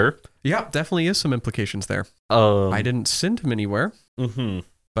implications there. Yeah, definitely is some implications there. I didn't send him anywhere,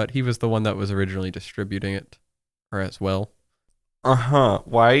 but he was the one that was originally distributing it, or as well.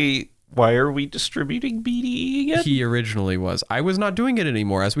 Why are we distributing BDE again? He originally was. I was not doing it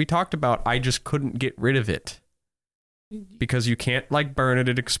anymore. As we talked about, I just couldn't get rid of it. Because you can't like burn it,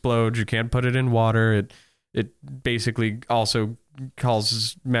 it explodes. You can't put it in water. It basically also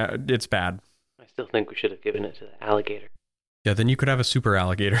causes it's bad. I still think we should have given it to the alligator. Yeah, then you could have a super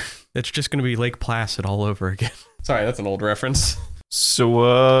alligator. It's just going to be Lake Placid all over again. Sorry, that's an old reference.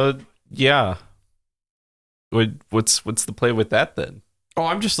 So yeah. What's the play with that then? Oh,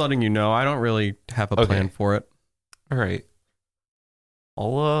 I'm just letting you know. I don't really have a plan for it. All right.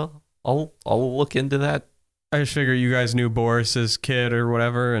 I'll look into that. I just figure you guys knew Boris's kid or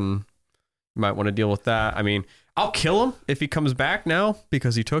whatever, and you might want to deal with that. I mean, I'll kill him if he comes back now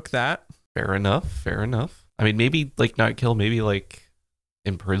because he took that. Fair enough. I mean, maybe like not kill, maybe like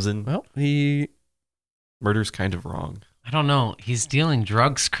imprison. Well, Murder's kind of wrong. I don't know. He's dealing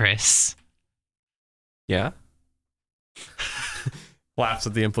drugs, Chris. Yeah. laughs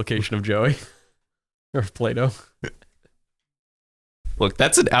at the implication of Joey or Plato. Look,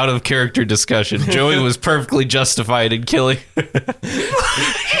 that's an out of character discussion. Joey was perfectly justified in killing.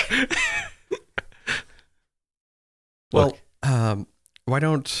 Well, why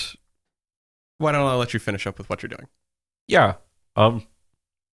don't I let you finish up with what you're doing? Yeah.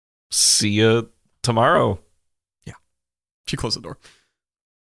 See you tomorrow. Yeah. She closed the door.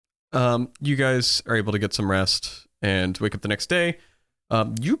 You guys are able to get some rest and wake up the next day.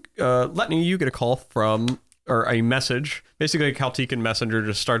 You get a call from, or a message. Basically, a Kaltikan messenger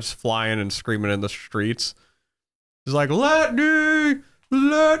just starts flying and screaming in the streets. He's like, Letney!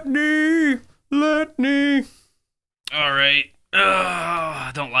 All right.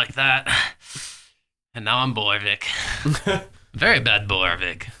 I don't like that. And now I'm Borvik. Very bad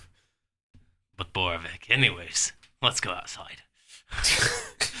Borvik. But Borvik. Anyways, let's go outside.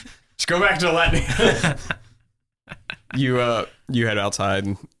 Just go back to Letney. You head outside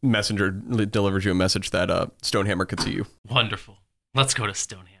and messenger delivers you a message that Stonehammer could see you. Wonderful. Let's go to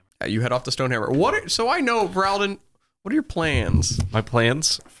Stonehammer. You head off to Stonehammer. So I know, Ralden, what are your plans? My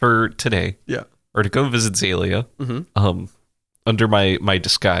plans for today are to go visit Zalia under my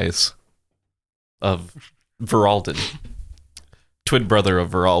disguise of Veralden. Twin brother of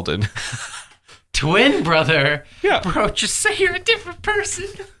Veralden. Twin brother? Yeah. Bro, just say you're a different person.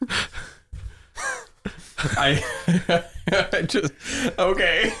 I just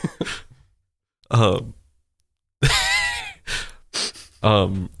okay.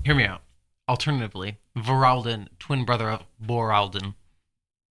 Hear me out. Alternatively, Veralden, twin brother of Boralden.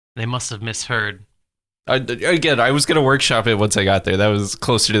 They must have misheard. Again, I was going to workshop it once I got there. That was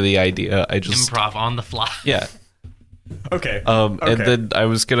closer to the idea. I just... Improv on the fly. Yeah. Okay. And then I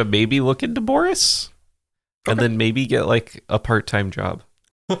was going to maybe look into Boris. And then maybe get, like, a part-time job.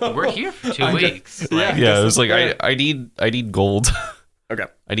 We're here for 2 weeks. Yeah, it was like, I need gold. Okay.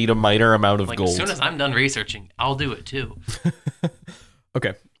 I need a minor amount of gold. As soon as I'm done researching, I'll do it too.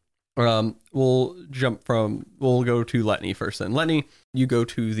 Okay. We'll go to Letney first then. Letney, you go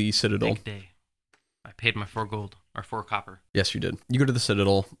to the Citadel. Big day. I paid my 4 gold, or 4 copper. Yes, you did. You go to the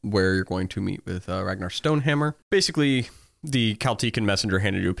Citadel where you're going to meet with Ragnar Stonehammer. Basically, the Caltecan messenger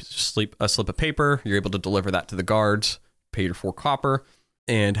handed you a slip of paper. You're able to deliver that to the guards, pay your 4 copper,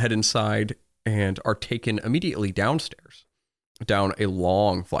 and head inside and are taken immediately downstairs. Down a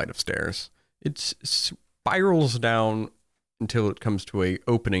long flight of stairs. It spirals down until it comes to a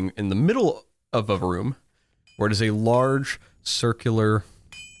opening in the middle of a room where it is a large circular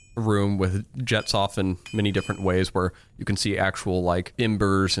room with jets off in many different ways where you can see actual like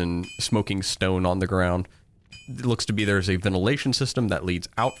embers and smoking stone on the ground. It looks to be there's a ventilation system that leads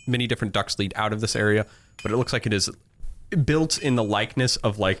out. Many different ducts lead out of this area, but it looks like it is built in the likeness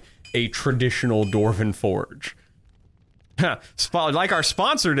of like a traditional dwarven forge. Like our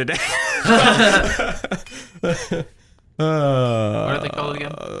sponsor today. What are they called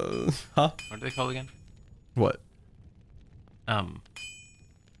again? Huh? What are they called again? What?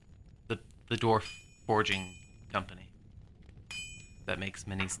 The dwarf forging company that makes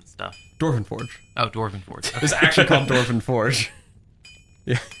minis and stuff. Dwarven Forge. Oh, Dwarven Forge. Okay. It's actually called Dwarven Forge.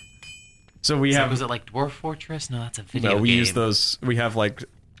 Yeah. So we have. Was it like Dwarf Fortress? No, that's a video game. No, we use those. We have like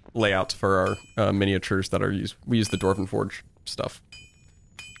layouts for our miniatures that are used. We use the Dwarven Forge stuff,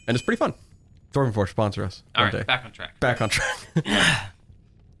 and it's pretty fun. Dwarven Forge sponsor us. All one right, day. back on track. Back on track.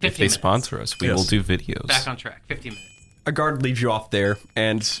 If they sponsor us, we will do videos. Back on track. 50 minutes. A guard leads you off there,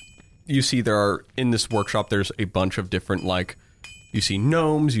 and you see there are in this workshop. There's a bunch of different like. You see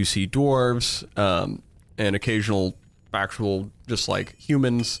gnomes, you see dwarves, and occasional actual just like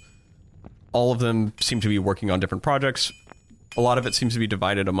humans. All of them seem to be working on different projects. A lot of it seems to be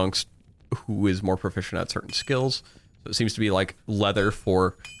divided amongst who is more proficient at certain skills. So it seems to be like leather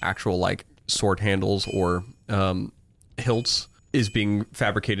for actual like sword handles or hilts is being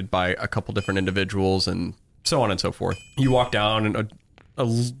fabricated by a couple different individuals and so on and so forth. You walk down and a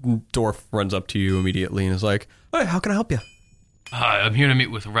dwarf runs up to you immediately and is like, "Hey, how can I help you?" Hi, I'm here to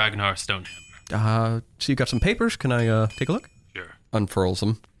meet with Ragnar Stonehammer. So you got some papers? Can I take a look? Sure. Unfurls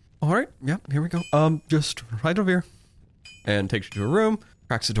them. All right, yeah, here we go. Just right over here. And takes you to a room,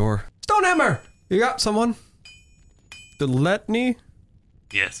 cracks the door. Stonehammer! You got someone? The Letney?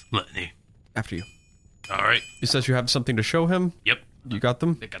 Yes, Letney. After you. All right. He says you have something to show him. Yep. You got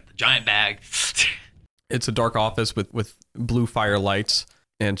them? They got the giant bag. It's a dark office with blue fire lights,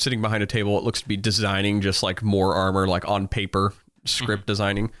 and sitting behind a table, it looks to be designing just like more armor, like on paper, script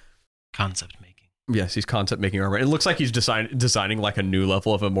designing. Concept making. Yes, he's concept making armor. It looks like he's designing like a new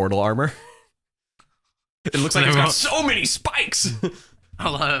level of immortal armor. It looks like it's got so many spikes.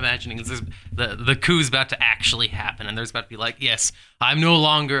 All I'm imagining is the coup's about to actually happen, and there's about to be like, yes, I'm no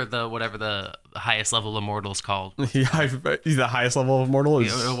longer whatever the highest level immortal is called. Yeah, the highest level of immortal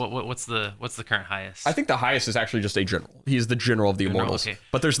is. What's the current highest? I think the highest is actually just a general. He's the general of the immortals. Okay.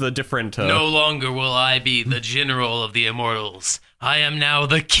 But there's the different. No longer will I be the general of the immortals. I am now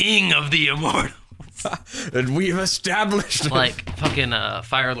the king of the immortals. And we've established like fucking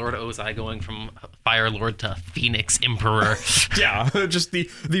Fire Lord Ozai going from Fire Lord to Phoenix Emperor. Yeah, just the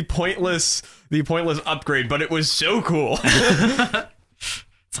pointless upgrade, but it was so cool.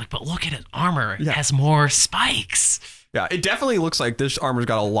 It's like, but look at his armor. It has more spikes. Yeah, it definitely looks like this armor's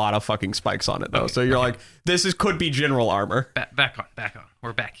got a lot of fucking spikes on it though. Okay, so you're like, this could be general armor. Back on.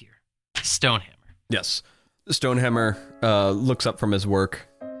 We're back here. Stonehammer. Yes. Stonehammer looks up from his work.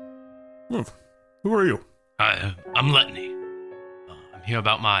 Who are you? I'm Letney. I'm here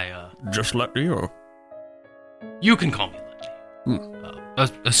about my... Just Letney, or...? You can call me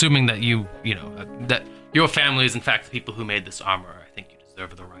Letney. Assuming that you know, that your family is in fact the people who made this armor, I think you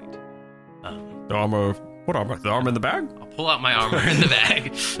deserve the right. The armor... What armor? The armor in the bag? I'll pull out my armor in the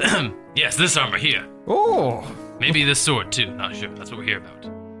bag. Yes, this armor here. Oh! Maybe this sword, too. Not sure. That's what we're here about.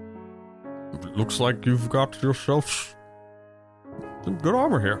 It looks like you've got yourself some good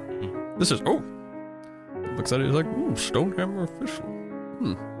armor here. This is... Oh! Looks at it like, Stonehammer official.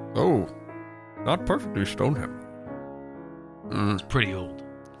 Oh, not perfectly Stonehammer. It's pretty old.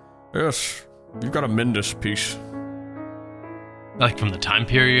 Yes, you've got to mend this piece. Like from the time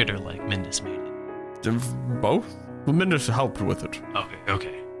period, or like Mindus made it? Both? Well, Mindus helped with it.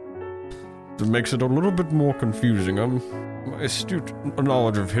 Okay. It makes it a little bit more confusing. My astute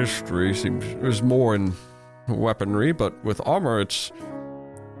knowledge of history is more in weaponry, but with armor it's,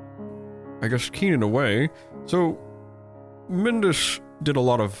 I guess, keen in a way. So, Mindus did a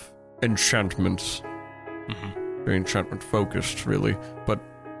lot of enchantments. Very enchantment-focused, really. But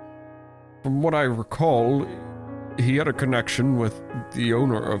from what I recall, he had a connection with the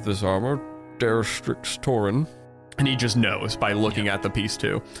owner of this armor, Darastrix Torin. And he just knows by looking at the piece,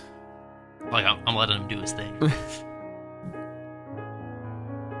 too. Like, I'm letting him do his thing.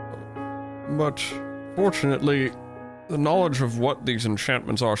 But, fortunately, the knowledge of what these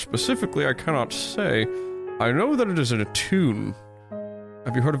enchantments are specifically, I cannot say. I know that it is an attune.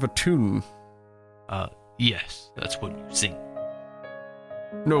 Have you heard of attune? Yes, that's what you sing.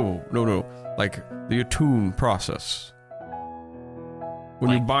 No. Like, the attune process.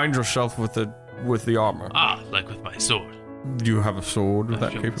 When you bind yourself with the armor. Ah, like with my sword. Do you have a sword with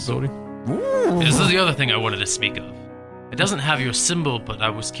that capability? This is the other thing I wanted to speak of. It doesn't have your symbol, but I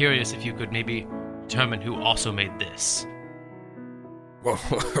was curious if you could maybe determine who also made this. Well,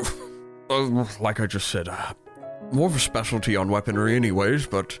 like I just said, more of a specialty on weaponry anyways,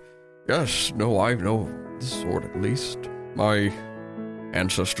 but yes, no, I know this sword at least. My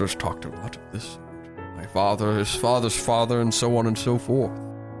ancestors talked a lot of this sword. My father, his father's father, and so on and so forth.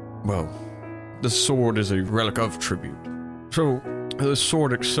 Well, the sword is a relic of tribute. So, the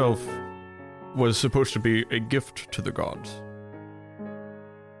sword itself was supposed to be a gift to the gods.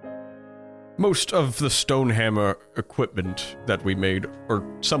 Most of the Stonehammer equipment that we made, or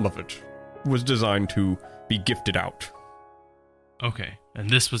some of it, was designed to be gifted out. Okay, and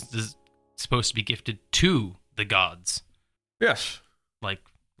this was supposed to be gifted to the gods. Yes. Like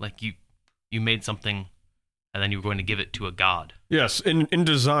you made something, and then you were going to give it to a god. Yes, in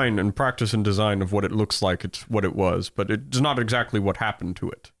design and practice and design of what it looks like, it's what it was, but it's not exactly what happened to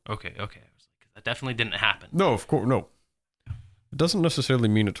it. Okay. That definitely didn't happen. No, of course, no. It doesn't necessarily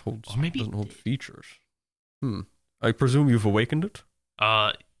mean it doesn't hold features. I presume you've awakened it?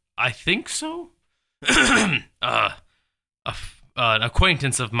 I think so. An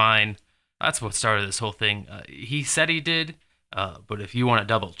acquaintance of mine, that's what started this whole thing. He said he did, but if you want to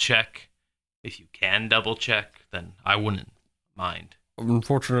double check, if you can double check, then I wouldn't mind.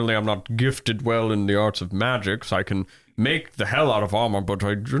 Unfortunately, I'm not gifted well in the arts of magic, so I can make the hell out of armor, but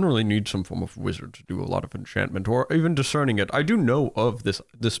I generally need some form of wizard to do a lot of enchantment, or even discerning it. I do know of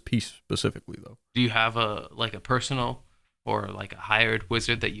this piece specifically, though. Do you have a personal or like a hired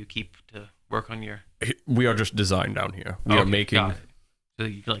wizard that you keep to work on your... We are just design down here. We are making... Got it. So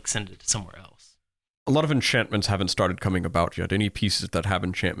you send it to somewhere else. A lot of enchantments haven't started coming about yet. Any pieces that have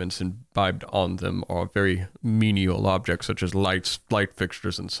enchantments imbibed on them are very menial objects, such as light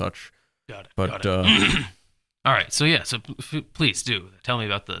fixtures and such. Got it. But, all right, so please do. Tell me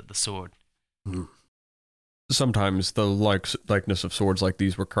about the sword. Sometimes the likeness of swords like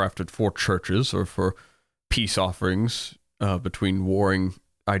these were crafted for churches or for peace offerings between warring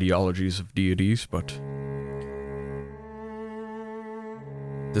ideologies of deities, but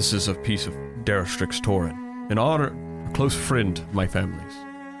this is a piece of Darastrix Torin, an honor, a close friend of my family's.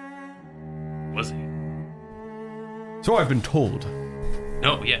 Was he? So I've been told.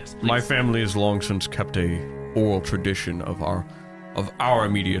 No, yes, please. My family has long since kept a oral tradition of our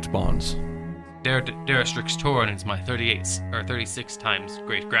immediate bonds. Darastrix Torin is my 36 times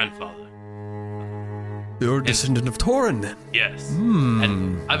great grandfather. You're a descendant of Torin, then? Yes.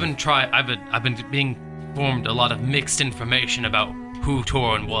 And I've been being formed a lot of mixed information about who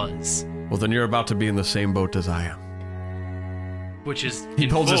Torin was. Well, then you're about to be in the same boat as I am. Which is He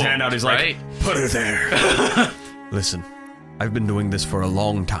pulls his hand out, he's right? like, put her there. Listen, I've been doing this for a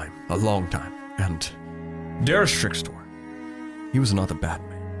long time, and Darastrix Torin, he was not a bad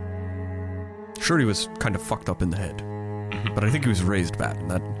man. Sure, he was kind of fucked up in the head, but I think he was raised bad, and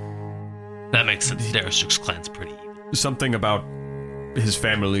that makes sense. Darastrix clan's pretty evil. Something about his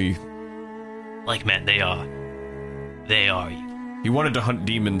family... Like, man, they are evil. He wanted to hunt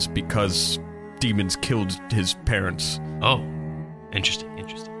demons because demons killed his parents. Oh, interesting.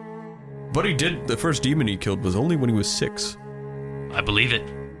 But he did. The first demon he killed was only when he was 6. I believe it.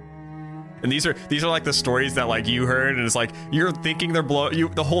 And these are like the stories that like you heard, and it's like you're thinking they're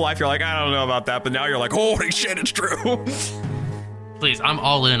the whole life you're like, I don't know about that, but now you're like, holy shit, it's true. Please, I'm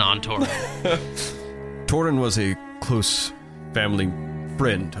all in on Torin. Torin was a close family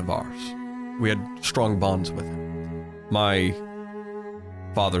friend of ours. We had strong bonds with him. My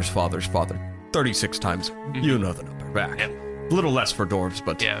father's father's father, 36 times. You know the number back. Yep. A little less for dwarves,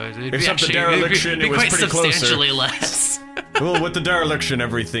 but except the dereliction, it'd be it was quite pretty closer. substantially less. Well, with the dereliction,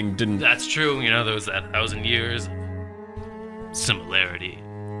 everything didn't... That's true. There was that 1,000 years of similarity.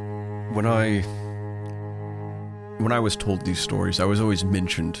 When I was told these stories, I was always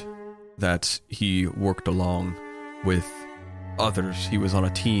mentioned that he worked along with others. He was on a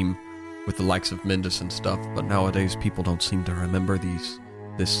team with the likes of Mendus and stuff, but nowadays people don't seem to remember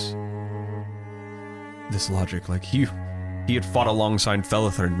this logic. Like, he had fought alongside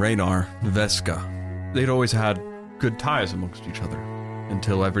Felithar, Raynar, Veska. They'd always had good ties amongst each other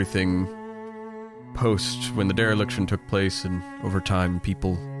until everything post, when the dereliction took place, and over time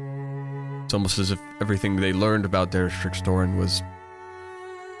people, it's almost as if everything they learned about Derelict Thorin was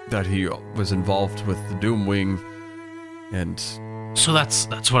that he was involved with the Doomwing, and so that's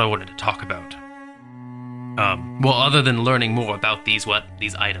what I wanted to talk about. Well, other than learning more about these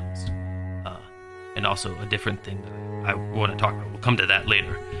items, and also a different thing that I want to talk about. We'll come to that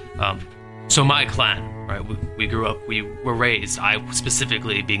later. So my clan, right? We grew up. We were raised. I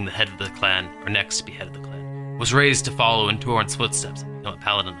specifically, being the head of the clan, or next to be head of the clan, was raised to follow in Thorin's footsteps and become a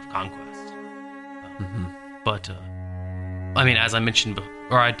paladin of conquest. But I mean, as I mentioned before,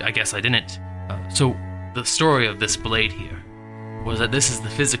 or I guess I didn't. So the story of this blade here was that this is the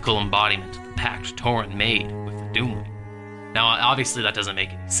physical embodiment of the pact Thorin made with the Doomwing. Now, obviously, that doesn't make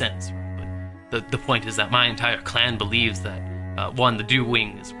any sense, right? But the point is that my entire clan believes that, one, the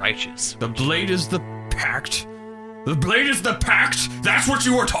Doomwing is righteous. The blade is the pact? The blade is the pact? That's what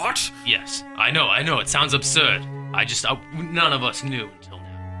you were taught? Yes, I know, it sounds absurd. None of us knew until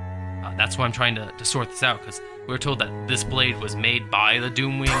now. That's why I'm trying to sort this out, because we were told that this blade was made by the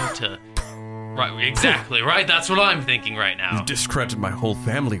Doomwing to... Right, exactly, right? That's what I'm thinking right now. You discredited my whole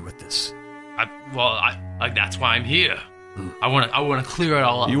family with this. That's why I'm here. I want to clear it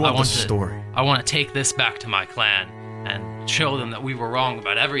all up. You want the story. I want to take this back to my clan and show them that we were wrong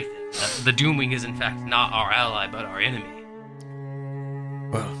about everything. That the Doomwing is in fact not our ally, but our enemy.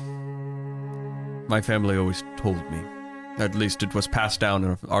 Well, my family always told me, at least it was passed down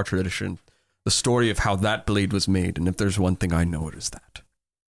in our tradition, the story of how that blade was made, and if there's one thing I know, it is that.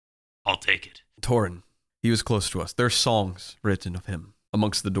 I'll take it. Thorin, he was close to us. There's songs written of him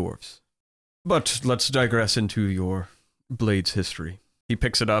amongst the dwarves. But let's digress into your blade's history. He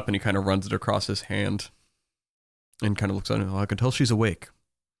picks it up and he kind of runs it across his hand and kind of looks at it. I can tell she's awake.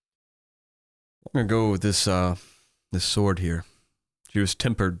 I'm going to go with this sword here. She was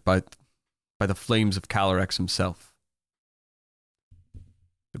tempered by the flames of Calyrex himself.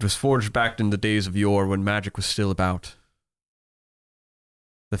 It was forged back in the days of yore when magic was still about.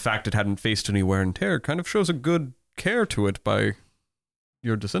 The fact it hadn't faced any wear and tear kind of shows a good care to it by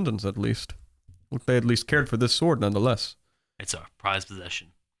your descendants, at least. Look, they at least cared for this sword, nonetheless. It's our prized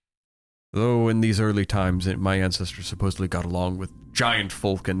possession. Though in these early times, my ancestors supposedly got along with giant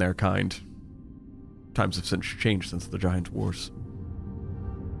folk and their kind. Times have since changed since the Giant Wars.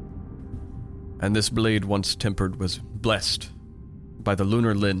 And this blade, once tempered, was blessed by the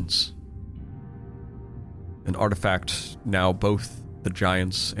lunar lens. An artifact now both the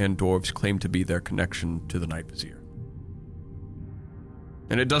giants and dwarves claim to be their connection to the Night Vizier.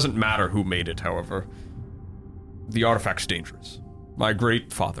 And it doesn't matter who made it, however. The artifact's dangerous. My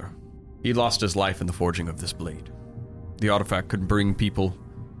great father, he lost his life in the forging of this blade. The artifact could bring people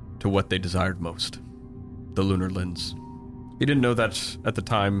to what they desired most. The lunar lens. He didn't know that at the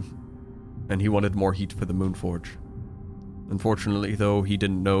time, and he wanted more heat for the Moonforge. Unfortunately, though, he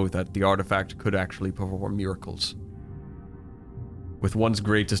didn't know that the artifact could actually perform miracles. With one's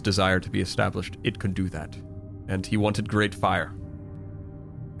greatest desire to be established, it could do that. And he wanted great fire.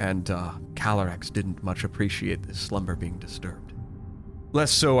 And Calyrex didn't much appreciate this slumber being disturbed.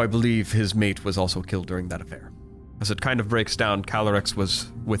 Less so, I believe, his mate was also killed during that affair. As it kind of breaks down, Calyrex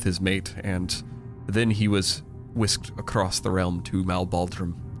was with his mate, and then he was whisked across the realm to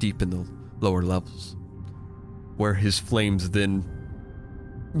Malbaldrum, deep in the lower levels, where his flames then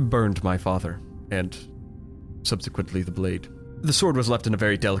burned my father, and subsequently the blade. The sword was left in a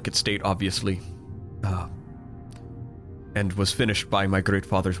very delicate state, obviously, and was finished by my great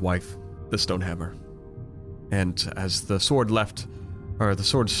father's wife, the Stonehammer. And as the sword left, or the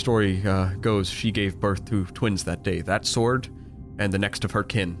sword's story goes, she gave birth to twins that day. That sword and the next of her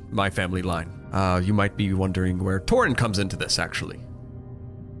kin, my family line. You might be wondering where Thorin comes into this, actually.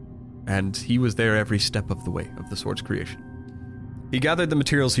 And he was there every step of the way of the sword's creation. He gathered the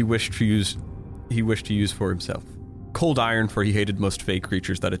materials he wished to use for himself. Cold iron, for he hated most fey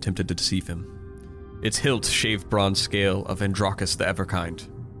creatures that attempted to deceive him. Its hilt, shaved bronze scale of Androcus the Everkind.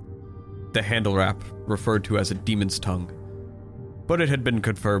 The handle wrap, referred to as a demon's tongue. But it had been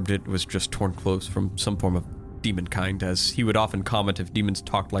confirmed it was just torn clothes from some form of demon kind, as he would often comment if demons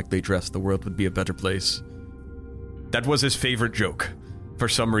talked like they dressed, the world would be a better place. That was his favorite joke, for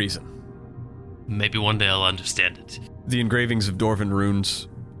some reason. Maybe one day I'll understand it. The engravings of Dwarven runes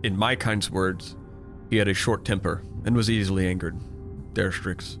in my kind's words, he had a short temper and was easily angered.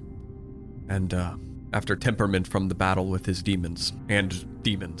 Deristrix. And, after temperament from the battle with his demons,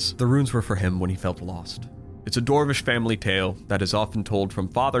 the runes were for him when he felt lost. It's a Dwarvish family tale that is often told from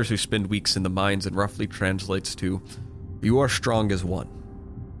fathers who spend weeks in the mines and roughly translates to, "You are strong as one,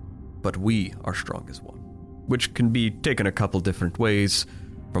 but we are strong as one," which can be taken a couple different ways,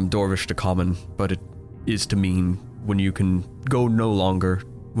 from Dwarvish to common, but it is to mean when you can no longer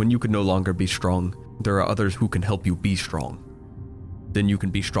be strong, there are others who can help you be strong. Then you can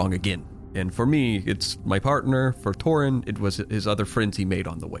be strong again. And for me, it's my partner. For Torin, it was his other friends he made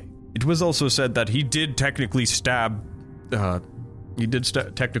on the way. It was also said that he did technically stab Calyrex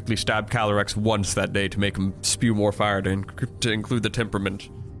once that day to make him spew more fire to include the temperament.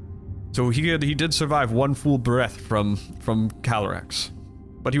 So he did survive one full breath from Calyrex,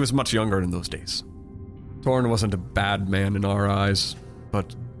 but he was much younger in those days. Torin wasn't a bad man in our eyes,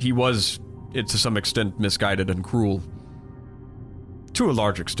 but he was, to some extent, misguided and cruel. To a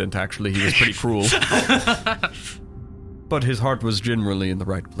large extent, actually, he was pretty cruel. But his heart was generally in the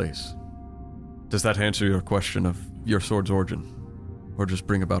right place. Does that answer your question of your sword's origin? Or just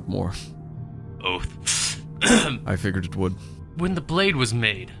bring about more? Both. I figured it would. When the blade was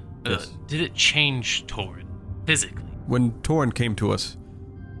made, yes. Did it change Torin physically? When Torin came to us,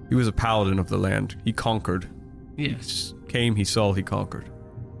 he was a paladin of the land. He conquered. Yes. He came, he saw, he conquered.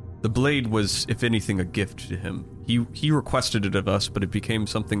 The blade was, if anything, a gift to him. He requested it of us, but it became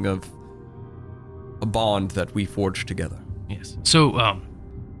something of a bond that we forged together. Yes. So,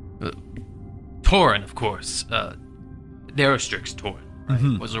 Torin, of course, Deristrix Torin,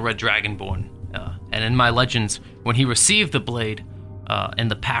 right, was a red dragonborn. And in my legends, when he received the blade, and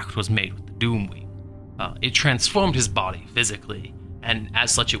the pact was made with the Doomwing, it transformed his body physically, and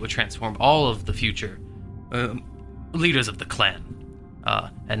as such it would transform all of the future leaders of the clan.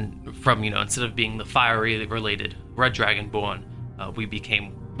 And from, instead of being the fiery related red dragonborn, we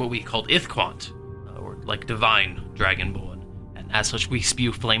became what we called Ithquant, or like divine dragonborn. And as such, we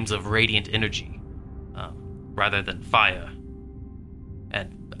spew flames of radiant energy, rather than fire.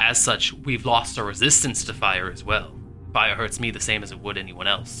 And as such, we've lost our resistance to fire as well. Fire hurts me the same as it would anyone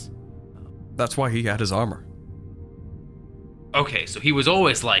else. That's why he had his armor. Okay, so he was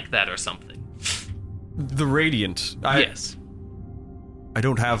always like that or something. The Radiant. Yes. I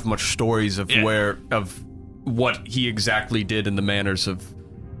don't have much stories of what he exactly did in the manners of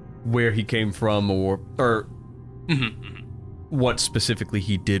where he came from or what specifically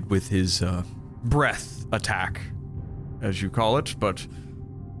he did with his breath attack, as you call it, but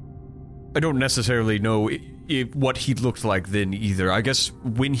I don't necessarily know what he looked like then either. I guess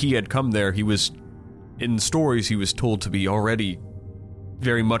when he had come there, he was, in stories, he was told to be already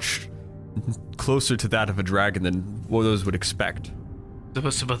very much closer to that of a dragon than what those would expect.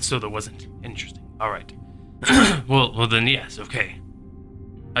 So that wasn't interesting. All right. well then, yes, okay.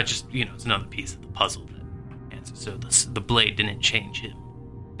 I just, it's another piece of the puzzle that answers. So the blade didn't change him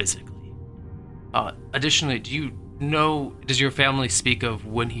physically. Additionally, does your family speak of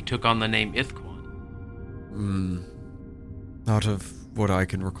when he took on the name Ithquan? Not of what I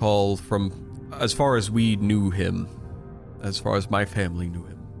can recall from, as far as we knew him, as far as my family knew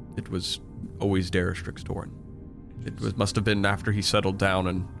him, it was always Deristrix Torin. It must have been after he settled down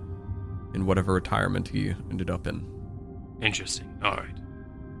and in whatever retirement he ended up in. Interesting. All right.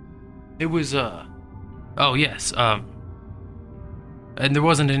 It was, oh, yes, and there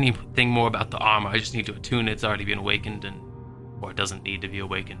wasn't anything more about the armor. I just need to attune it. It's already been awakened, or it doesn't need to be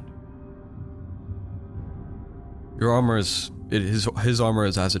awakened. Your armor is... his armor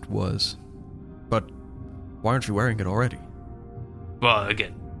is as it was. But why aren't you wearing it already? Well,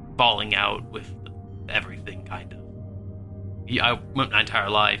 again, falling out with everything, kind of. I went my entire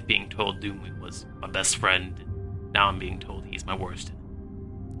life being told Doomwing was my best friend, and now I'm being told he's my worst.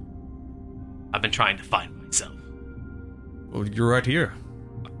 I've been trying to find myself. Well, you're right here.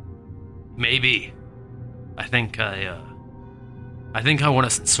 Maybe. I think I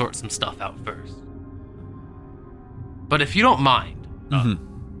want to sort some stuff out first. But if you don't mind,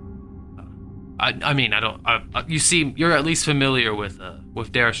 you're at least familiar with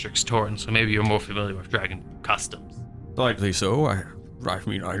Deristrix Torin, so maybe you're more familiar with dragon customs. Likely so. I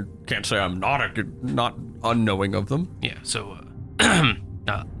can't say I'm not unknowing of them. Yeah. So,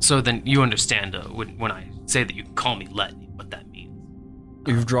 so then you understand when I say that you can call me Letney, what that means.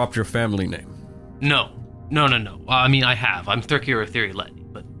 You've dropped your family name. No. I have. I'm Thurkir Theory Letney,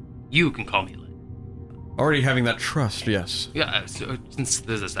 but you can call me Letney. Already having that trust, yes. Yeah. So since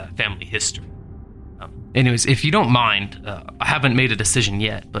there's that family history. Anyways, if you don't mind, I haven't made a decision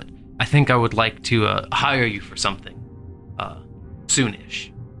yet, but I think I would like to hire you for something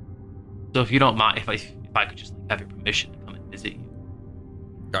soonish. So if you don't mind, if I could just have your permission to come and visit you.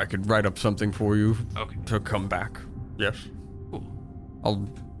 I could write up something for you to come back. Yes. Cool. I'll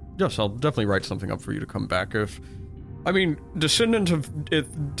definitely write something up for you to come back. Descendant of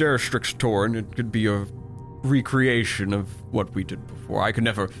Deristrix Torin, it could be a recreation of what we did before. I could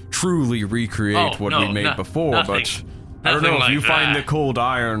never truly recreate what we made before, but I don't know, if you find the cold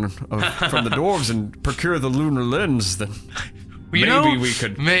iron from the dwarves and procure the lunar lens, then maybe we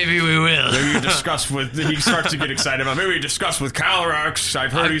could. Maybe we will. Maybe discuss with. He starts to get excited about. Maybe we discuss with Calarax.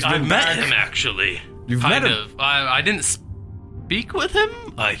 I've heard he's been back. I met him actually. You've met him? I didn't speak with him,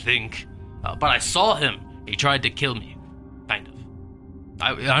 I think, but I saw him. He tried to kill me, kind of.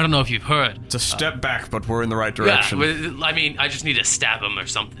 I don't know if you've heard. It's a step back, but we're in the right direction. Yeah, I just need to stab him or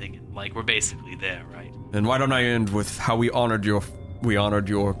something. Like, we're basically there, right? And why don't I end with how we honored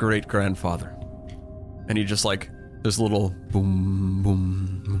your great grandfather? And he just this little boom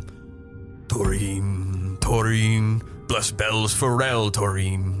boom. Torine, bless bells for Rel,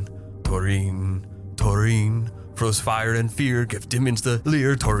 Torine, froze fire and fear, give demons the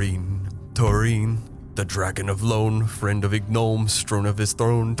leer, Torine, the dragon of lone, friend of Ignome, throne of his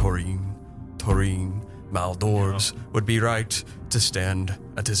throne, Torine, Maldorves would be right to stand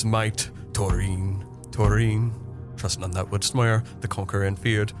at his might, Torine, trust none that would swear, the conqueror and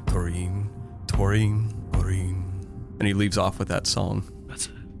feared, Torine. And he leaves off with that song. That's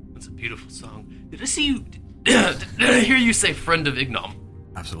a beautiful song. Did I see you? Did I hear you say friend of Ignom?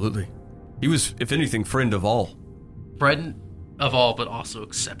 Absolutely. He was, if anything, friend of all. Friend of all, but also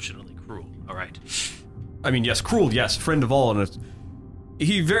exceptionally cruel. All right. Yes, cruel, yes, friend of all, and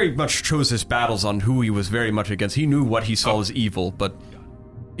he very much chose his battles on who he was very much against. He knew what he saw as evil, but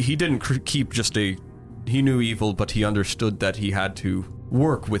he didn't keep he knew evil, but he understood that he had to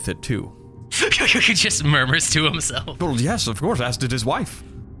work with it too. He just murmurs to himself. Well, yes, of course, as did his wife.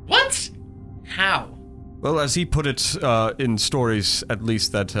 What? How? Well, as he put it in stories, at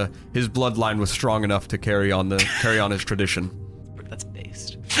least, that his bloodline was strong enough to carry on his tradition. That's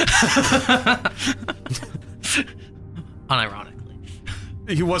based. Unironically.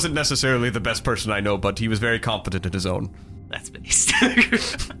 He wasn't necessarily the best person I know, but he was very confident in his own. That's based.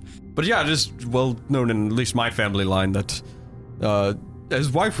 But yeah, it is well known in at least my family line that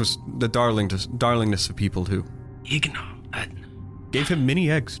his wife was the darlingness of people too. Ignom. Gave him many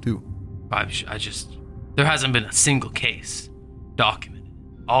eggs too. There hasn't been a single case documented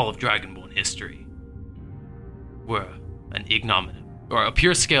in all of Dragonborn history where an Ignom or a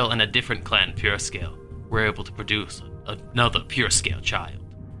pure scale and a different clan pure scale were able to produce another pure scale child.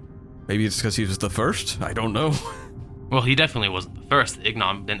 Maybe it's because he was the first? I don't know. Well, he definitely wasn't the first. The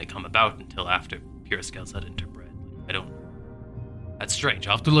Ignom didn't come about until after pure scales had interbred. That's strange.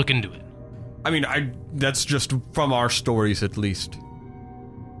 I'll have to look into it. That's just from our stories, at least.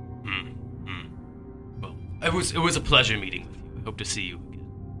 Well, it was a pleasure meeting with you. I hope to see you again.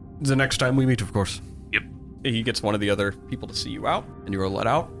 The next time we meet, of course. Yep. He gets one of the other people to see you out, and you are let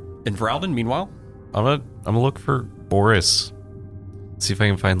out. And Veralden, meanwhile? I'm gonna look for Boris. See if I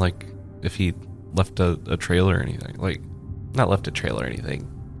can find, if he left a trail or anything. Not left a trail or anything.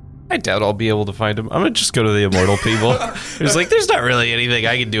 I doubt I'll be able to find him. I'm gonna just go to the immortal people. It's there's not really anything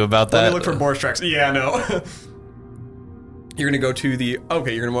I can do about that. Let me look for Boris tracks. Yeah, no. You're gonna go to you're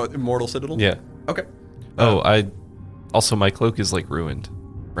gonna go Immortal Citadel? Yeah. Okay. Also my cloak is ruined,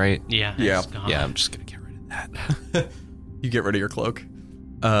 right? Yeah. Yeah. Yeah, I'm just gonna get rid of that. You get rid of your cloak.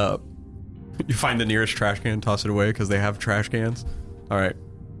 You find the nearest trash can, toss it away because they have trash cans. All right,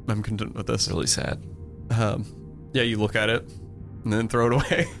 I'm content with this. Really sad. Yeah, you look at it and then throw it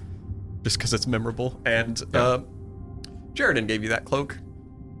away just because it's memorable. And Jaredin gave you that cloak.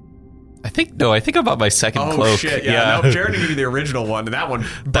 I think I bought my second cloak. Oh shit! Yeah, no, Jaredin gave you the original one, and that one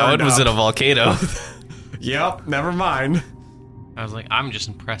was in a volcano. Yep, never mind. I was I'm just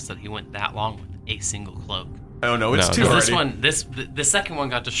impressed that he went that long with a single cloak. Oh no, it's two already. The second one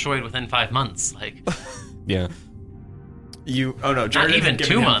got destroyed within 5 months. Yeah. Jaredin not even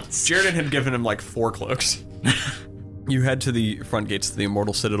 2 months. Jaredin had given him 4 cloaks. You head to the front gates of the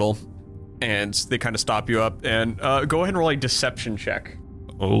Immortal Citadel, and they kind of stop you up. And go ahead and roll a deception check.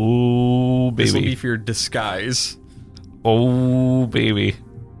 Oh baby! This will be for your disguise. Oh baby!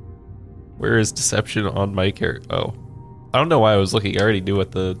 Where is deception on my character? Oh, I don't know why I was looking. I already knew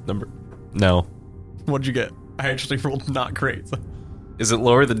what the number. No. What'd you get? I actually rolled not great. Is it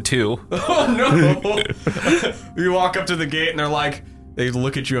lower than 2? Oh no! You walk up to the gate and they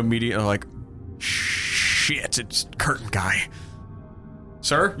look at you immediately and are like, shit, it's Curtain Guy.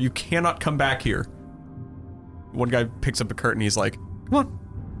 Sir, you cannot come back here. One guy picks up a curtain, he's like, come on,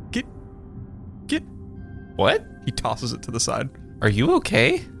 get. What? He tosses it to the side. Are you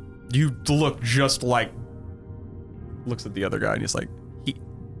okay? You look just like... Looks at the other guy and he's like,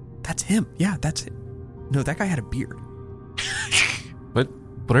 that's him. Yeah, that's it. No, that guy had a beard. What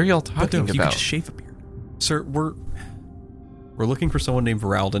are y'all talking You could about? just shave a beard. Sir, we're looking for someone named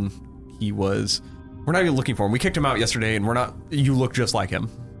Varalden. We're not even looking for him. We kicked him out yesterday, and you look just like him.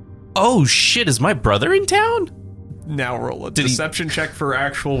 Oh shit, is my brother in town? Now roll a deception check for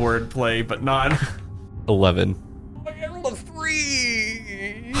actual wordplay, but not... 11. I rolled a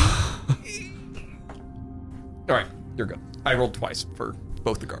 3! Alright, you're good. I rolled twice for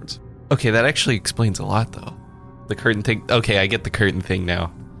both the guards. Okay, that actually explains a lot, though. The curtain thing. Okay, I get the curtain thing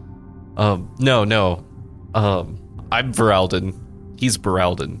now. No. I'm Varalden. He's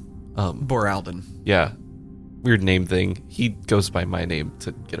Baralden. Boralden. Yeah. Weird name thing. He goes by my name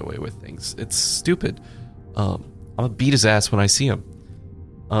to get away with things. It's stupid. I'm gonna beat his ass when I see him.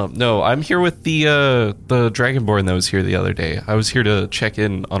 No, I'm here with the Dragonborn that was here the other day. I was here to check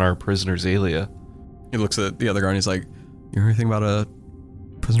in on our prisoner Zalia. He looks at the other guard and he's like, you heard anything about a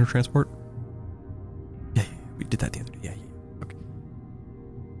prisoner transport? Yeah, we did that the other day. Yeah. Okay.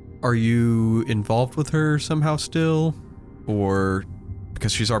 Are you involved with her somehow still? Or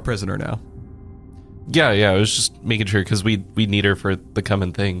because she's our prisoner now? Yeah, I was just making sure because we need her for the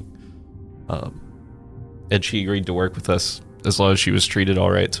coming thing. And she agreed to work with us as long as she was treated all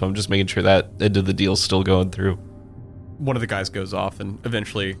right. So I'm just making sure that end of the deal's still going through. One of the guys goes off, and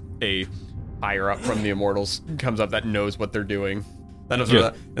eventually a higher up from the Immortals comes up that knows what they're doing. And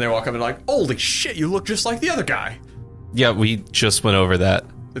they walk up and like, holy shit, you look just like the other guy. Yeah, we just went over that.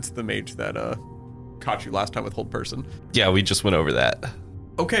 It's the mage that caught you last time with Hold Person. Yeah, we just went over that.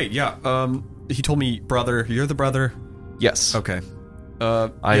 Okay, yeah. He told me, brother, you're the brother? Yes. Okay.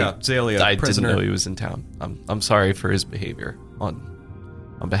 Zalia, I prisoner. didn't know he was in town. I'm sorry for his behavior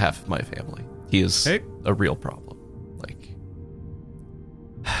on behalf of my family. He is a real problem. Like,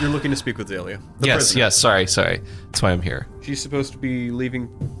 you're looking to speak with Zalia. Yes. Sorry. That's why I'm here. She's supposed to be leaving,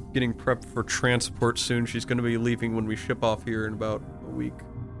 getting prepped for transport soon. She's going to be leaving when we ship off here in about a week.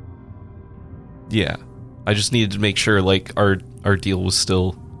 Yeah, I just needed to make sure like our deal was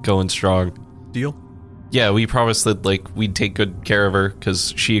still going strong. Deal? Yeah, we promised that like we'd take good care of her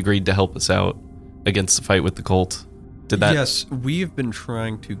because she agreed to help us out against the fight with the cult. Did that? Yes, we have been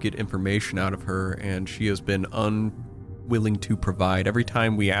trying to get information out of her, and she has been unwilling to provide. Every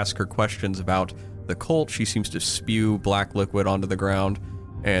time we ask her questions about the cult, she seems to spew black liquid onto the ground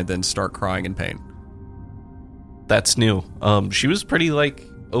and then start crying in pain. That's new. She was pretty like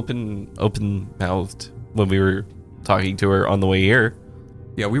open-mouthed when we were talking to her on the way here.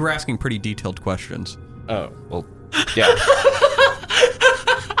 Yeah, we were asking pretty detailed questions. Oh, well, yeah.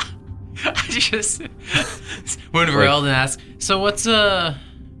 I just when Varalden asks, so what do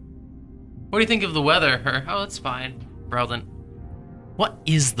you think of the weather? Or, oh, it's fine. Varalden, what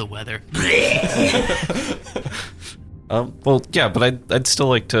is the weather? Well, yeah, but I'd still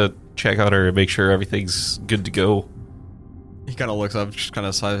like to check out her and make sure everything's good to go. He kind of looks up, just kind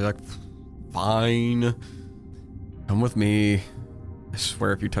of sighs, like, fine. Come with me. I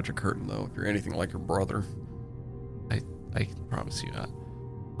swear if you touch a curtain, though, if you're anything like your brother. I can promise you not.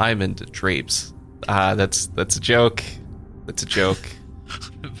 I'm into drapes. That's a joke. That's a joke.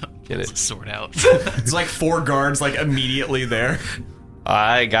 Get it? Sort out. It's like 4 guards, like, immediately there.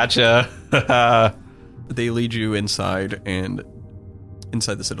 I gotcha. They lead you inside the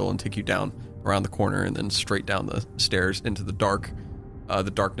citadel and take you down around the corner and then straight down the stairs into the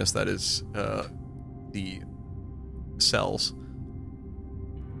darkness that is the cells.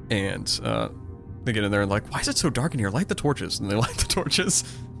 And they get in there and like, why is it so dark in here? Light the torches. And they light the torches.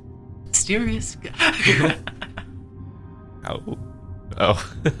 Mysterious.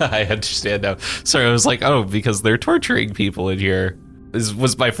 Oh, I understand now. Sorry, I was like, oh, because they're torturing people in here. This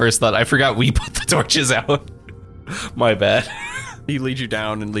was my first thought. I forgot we put the torches out. My bad. He leads you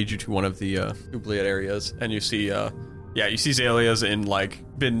down and leads you to one of the oubliette areas, and you see Zalia's in like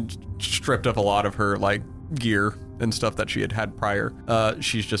been stripped of a lot of her like gear and stuff that she had prior.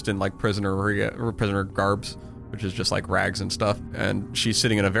 She's just in like prisoner garbs, which is just like rags and stuff, and she's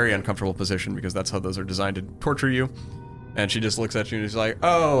sitting in a very uncomfortable position because that's how those are designed to torture you. And she just looks at you and she's like,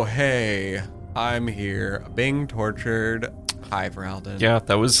 "Oh, hey, I'm here, being tortured. Hi, Varalden." Yeah,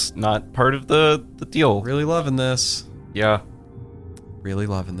 that was not part of the deal. Really loving this. Yeah. Really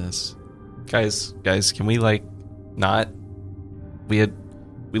loving this. Guys, can we like not? We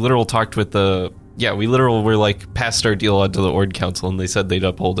literal talked with we literal were like passed our deal onto the Orn Council and they said they'd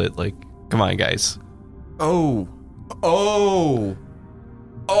uphold it. Like, come on, guys. Oh.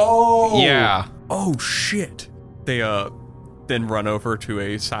 Yeah. Oh shit. They then run over to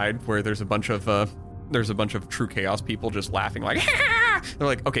a side where there's a bunch of true chaos people just laughing like, ha! They're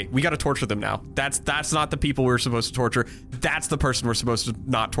like, okay, we got to torture them now. That's not the people we're supposed to torture. That's the person we're supposed to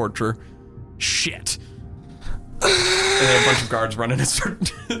not torture. Shit. And then a bunch of guards run in and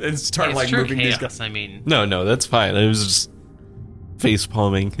start like moving chaos, these guys. I mean, No, that's fine. It was just face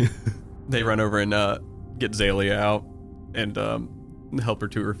palming. They run over and get Zalia out and help her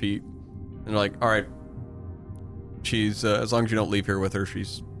to her feet. And they're like, all right, she's as long as you don't leave here with her, she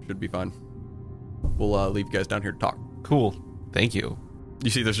should be fine. We'll leave you guys down here to talk. Cool. Thank you. You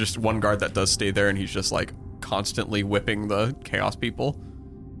see there's just one guard that does stay there, and he's just like constantly whipping the chaos people.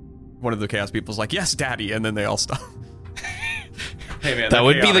 One of the chaos people's like, yes, daddy, and then they all stop. Hey man, That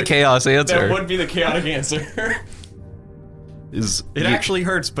would be the chaos answer. That would be the chaotic answer. It actually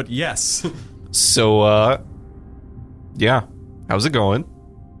hurts, but yes. So, yeah. How's it going?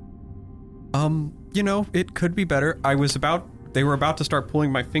 It could be better. They were about to start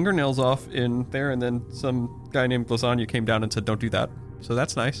pulling my fingernails off in there, and then some guy named Lasagna came down and said, don't do that. So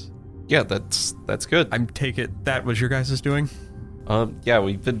that's nice. Yeah, that's good. I take it that was your guys' doing? Yeah,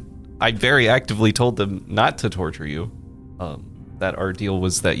 I very actively told them not to torture you. That our deal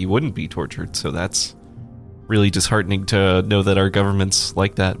was that you wouldn't be tortured, so that's really disheartening to know that our government's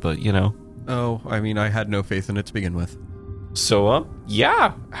like that, but Oh, I mean, I had no faith in it to begin with. So,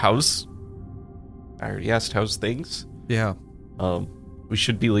 yeah, I already asked how's things. Yeah. We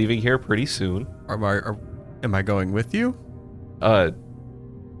should be leaving here pretty soon. Am I going with you? We're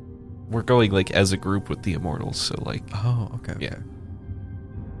going, like, as a group with the Immortals, so, like... Oh, okay. Yeah.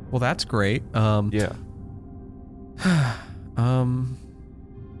 Well, that's great. Yeah.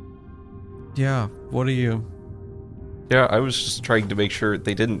 Yeah, what are you... Yeah, I was just trying to make sure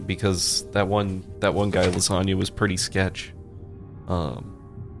they didn't, because that one guy, Lasagna, was pretty sketch. I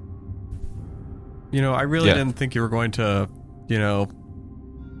really didn't think you were going to,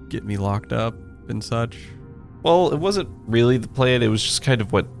 get me locked up and such. Well, it wasn't really the plan. It was just kind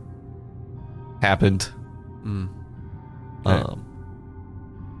of what happened. Okay.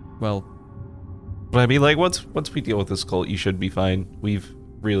 Well, but I mean, like, once we deal with this cult, you should be fine. We've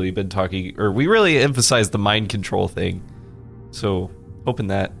really been talking, or we really emphasized the mind control thing. So, hoping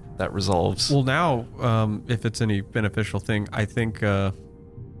that resolves. Well, now, if it's any beneficial thing, I think,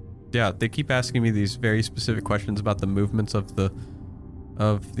 they keep asking me these very specific questions about the movements of the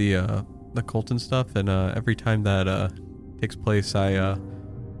cult and stuff, and every time that takes place, I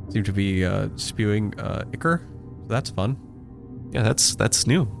seem to be spewing ichor. So that's fun. Yeah, that's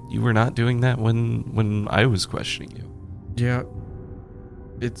new. You were not doing that when I was questioning you. Yeah,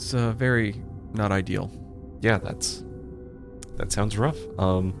 it's very not ideal. Yeah, that sounds rough.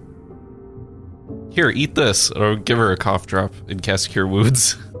 Here, eat this. Or give her a cough drop and cast Cure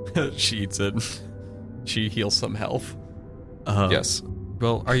Wounds. She eats it. She heals some health. Yes.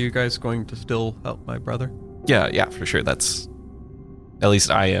 Well, are you guys going to still help my brother? Yeah, for sure. At least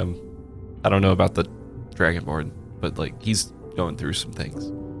I am. I don't know about the Dragonborn, but like he's going through some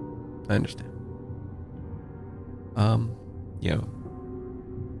things. I understand.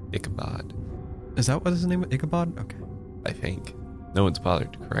 Ichabod. Is that what his name is? Ichabod? Okay. I think. No one's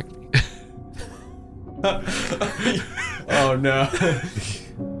bothered to correct me. Oh no.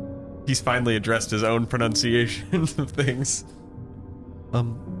 He's finally addressed his own pronunciation of things.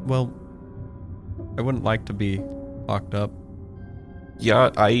 Well, I wouldn't like to be locked up. Yeah,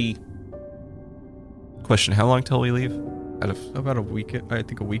 Question, how long till we leave? About a week, I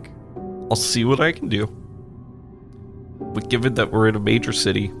think a week. I'll see what I can do. But given that we're in a major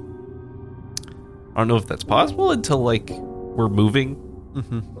city, I don't know if that's possible until, like, we're moving.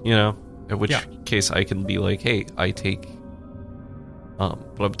 Mm-hmm. In which case I can be like, hey, I take... but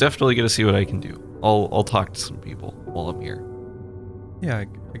I'm definitely going to see what I can do. I'll talk to some people while I'm here. Yeah, I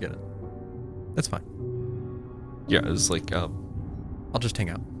get it. That's fine. Yeah, it's like, I'll just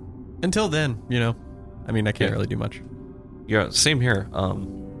hang out. Until then, I mean, I can't really do much. Yeah, same here.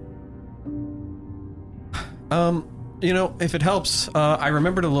 If it helps, I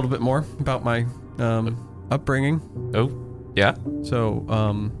remembered a little bit more about my upbringing. Oh, yeah?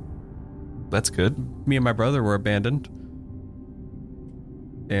 So, that's good. Me and my brother were abandoned.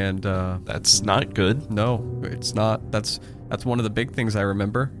 And, that's not good. No, it's not. That's one of the big things I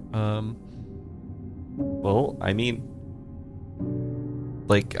remember. Well, I mean,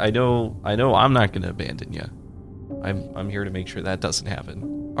 like, I know I'm not going to abandon you. I'm here to make sure that doesn't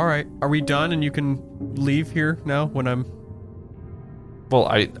happen. All right. Are we done and you can leave here now when I'm... Well,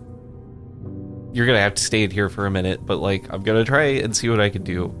 you're going to have to stay in here for a minute, but, like, I'm going to try and see what I can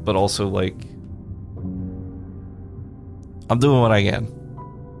do. But also, like, I'm doing what I can.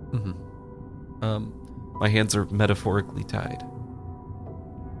 Mm-hmm. My hands are metaphorically tied.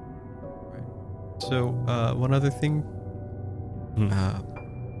 Right. So, one other thing.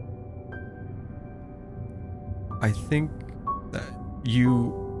 I think that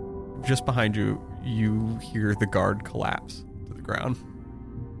just behind you, you hear the guard collapse to the ground.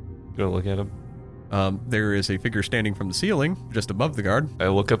 Go look at him. There is a figure standing from the ceiling just above the guard. I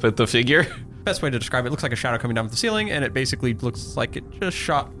look up at the figure. Best way to describe it looks like a shadow coming down from the ceiling, and it basically looks like it just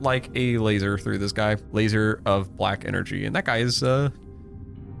shot like a laser through this guy. Laser of black energy, and that guy is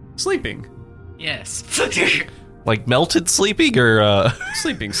sleeping. Yes. Like melted sleeping or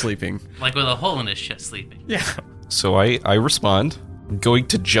Sleeping. Like with a hole in his chest sleeping. Yeah. So I respond. I'm going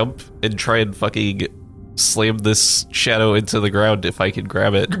to jump and try and fucking slam this shadow into the ground if I can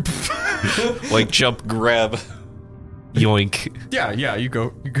grab it. Like jump, grab, yoink. Yeah, you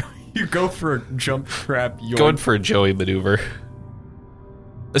go for a jump, grab, yoink. Going for a Joey maneuver.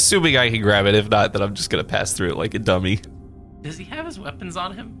 Assuming I can grab it. If not, then I'm just gonna pass through it like a dummy. Does he have his weapons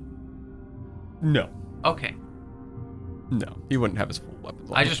on him? No. Okay. No, he wouldn't have his full weapons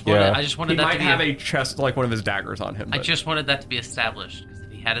on. I just wanted he that might to be have a chest like one of his daggers on him. I but- just wanted that to be established because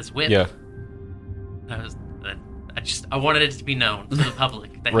if he had his whip, Yeah. I wanted it to be known to the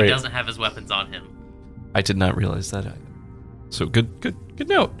public that Right. he doesn't have his weapons on him. I did not realize that either. So good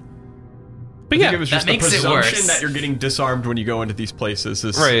note. But I yeah, think it was that just the makes it presumption worse. that you're getting disarmed when you go into these places.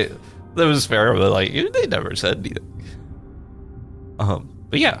 right. That was fair, but like they never said anything.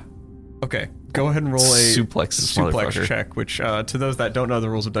 But yeah, Okay, go ahead and roll a suplex this suplex motherfucker. check, which to those that don't know the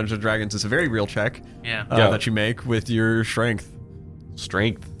rules of Dungeons & Dragons is a very real check Yeah. that you make with your strength.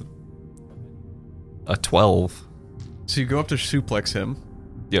 Strength. A 12. So you go up to suplex him,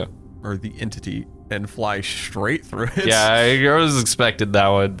 Yeah. or the entity, and fly straight through it. Yeah, I was expecting that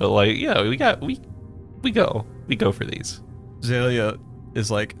one, but like, yeah, we go for these. Zalia is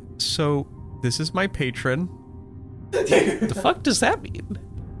like, so this is my patron. The fuck does that mean?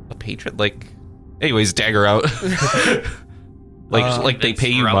 A patron? Like, anyways, dagger out. like they Vince pay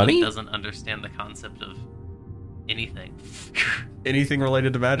you Ferrelli money? Doesn't understand the concept of anything. Anything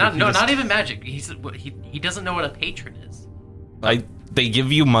related to magic. Not even magic. He doesn't know what a patron is. They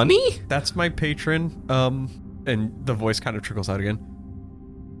give you money? That's my patron. And the voice kind of trickles out again.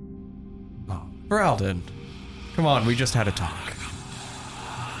 Oh, Bralden, come on, we just had a talk.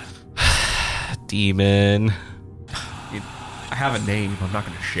 Demon. I have a name. I'm not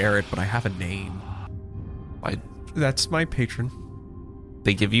going to share it, but I have a name. That's my patron.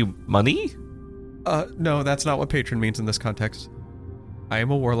 They give you money? No, that's not what patron means in this context. I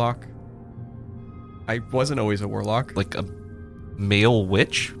am a warlock. I wasn't always a warlock. Like a male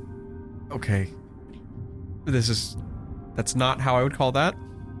witch? Okay. That's not how I would call that.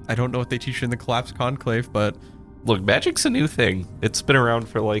 I don't know what they teach you in the Collapse Conclave, but Look, magic's a new thing. It's been around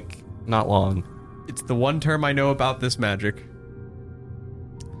for like not long. it's the one term I know about this magic.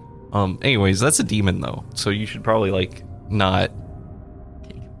 Anyways, that's a demon though. So you should probably like not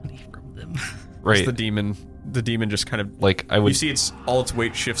Take money from them. right. It's the demon. The demon just kind of Like I would you see its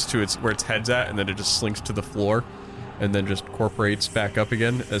weight shifts to where its head's at, and then it just slinks to the floor, and then just corporates back up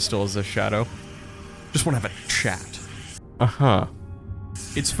again, as still as a shadow. Just want to have a chat. Uh-huh.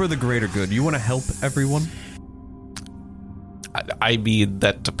 It's for the greater good. You want to help everyone? I mean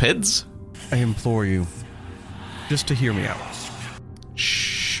that depends. I implore you, just to hear me out.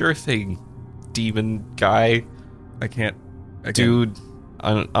 Sure thing, demon guy. I can't. Dude,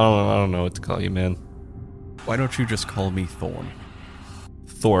 I don't know what to call you, man. Why don't you just call me Thorn?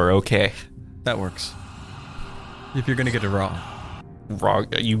 Thor, okay. That works. If you're gonna get it wrong, Wrong.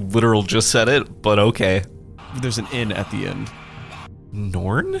 You literal just said it, but okay. there's an N at the end.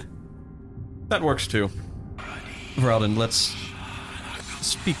 Norn? That works too. Ralden, let's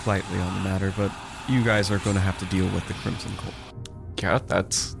speak lightly on the matter, but you guys are going to have to deal with the Crimson Cult. Yeah,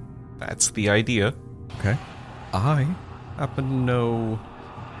 that's the idea. Okay. I happen to know...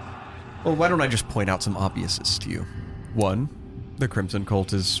 Well, why don't I just point out some obviouses to you? One, the Crimson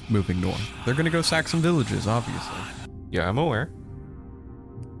Cult is moving north. They're going to go sack some villages, obviously. Yeah, I'm aware.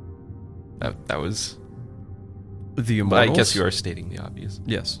 That was... The But Immortals... I guess you are stating the obvious.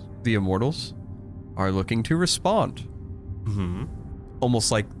 Yes. The Immortals are looking to respond. Mm-hmm.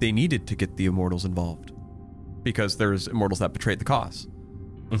 Almost like they needed to get the Immortals involved. Because there's Immortals that betrayed the cause.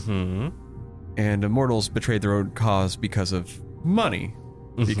 Mm-hmm. And Immortals betrayed their own cause because of money.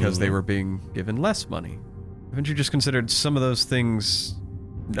 Because they were being given less money. Haven't you just considered some of those things?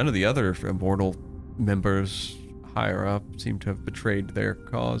 None of the other Immortal members higher up seem to have betrayed their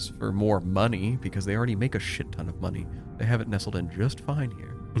cause for more money because they already make a shit ton of money. They have it nestled in just fine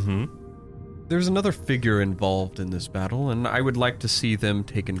here. Mm-hmm. There's another figure involved in this battle, and I would like to see them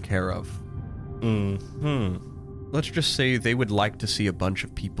taken care of. Mm-hmm. Let's just say they would like to see a bunch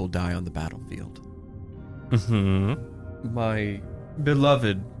of people die on the battlefield. Mm-hmm. My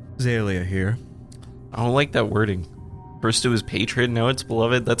beloved Zalia here. I don't like that wording. First it was patron, now it's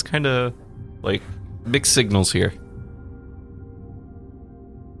beloved. That's kind of like mixed signals here.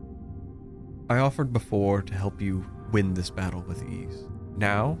 I offered before to help you win this battle with ease.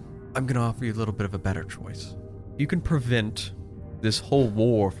 Now, I'm going to offer you a little bit of a better choice. You can prevent this whole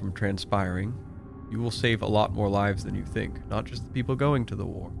war from transpiring. You will save a lot more lives than you think, not just the people going to the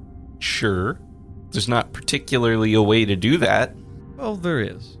war. Sure. There's not particularly a way to do that. Well, there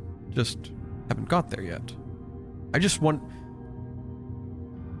is. Just haven't got there yet.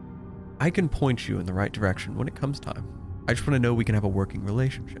 I can point you in the right direction when it comes time. I just want to know we can have a working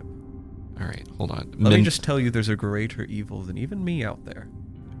relationship. All right, hold on. Let me just tell you there's a greater evil than even me out there.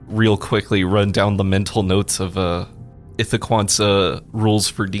 Real quickly run down the mental notes of Ithaquant's rules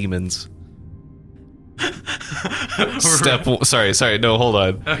for demons. Sorry, no, hold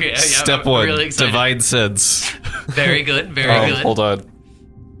on. Okay, Step one, really divine sense. Very good, very good. Hold on.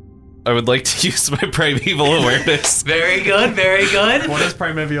 I would like to use my primeval awareness. Very good, very good. What does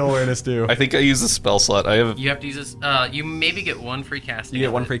primeval awareness do? I think I use a spell slot. You have to use this. You maybe get one free casting. You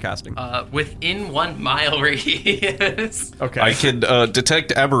get one free casting. Within 1 mile radius. Okay. I can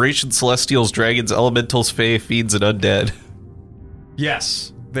detect aberrations, celestials, dragons, elementals, fae, fiends, and undead.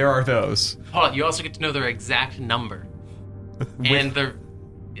 Yes, there are those. Hold on, you also get to know their exact number. And their...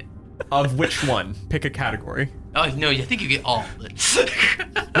 Of which one? Pick a category. Oh, no, I think you get all of it.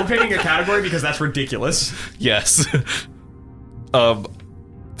 We're picking a category because that's ridiculous. Yes.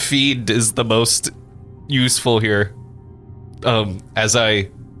 Fiend is the most useful here. As I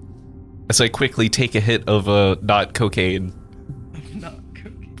quickly take a hit of not cocaine. Not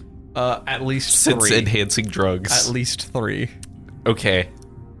cocaine. At least Since 3. enhancing drugs. At least 3. Okay.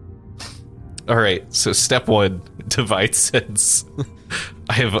 Alright, so step 1, divine sense.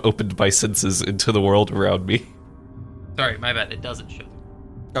 I have opened my senses into the world around me. Sorry, my bad. It doesn't show.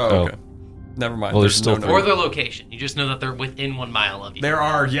 Oh, okay. Never mind. Well, there's still no, or their location. You just know that they're within 1 mile of you. There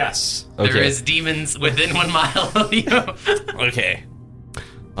are, yes. Okay. There is demons within 1 mile of you. Okay.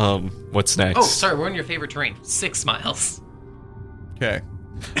 What's next? Oh, sorry. We're in your favorite terrain. 6 miles. Okay.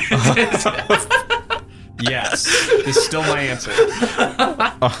 Yes. Is still my answer.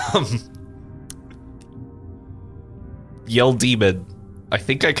 Yell demon. I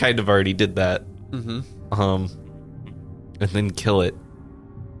think I kind of already did that. Mm-hmm. And then kill it.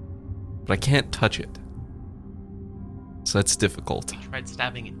 But I can't touch it. So that's difficult. I tried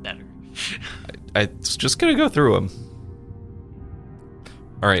stabbing it better. I was just gonna go through them.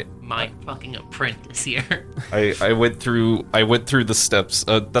 All right. My fucking apprentice here. I went through the steps.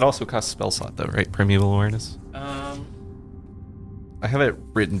 That also costs spell slot though, right? Primeval awareness. I have it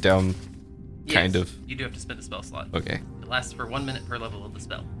written down. Kind of. You do have to spend a spell slot. Okay. It lasts for 1 minute per level of the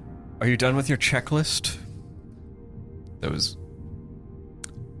spell. Are you done with your checklist? That was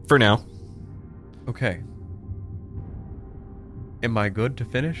for now. Okay. Am I good to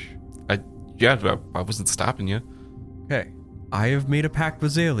finish? I wasn't stopping you. Okay. I have made a pact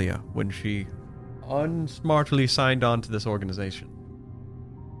with Zalia when she unsmartly signed on to this organization.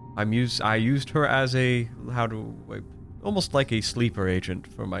 I used her as almost like a sleeper agent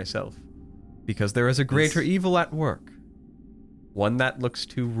for myself. Because there is a greater evil at work. One that looks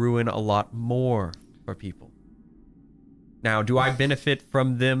to ruin a lot more for people. Now, do I benefit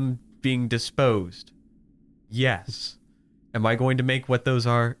from them being disposed? Yes. Am I going to make what those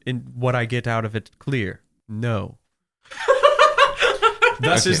are in what I get out of it clear? No.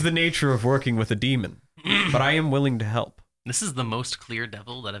 Thus is the nature of working with a demon. But I am willing to help. This is the most clear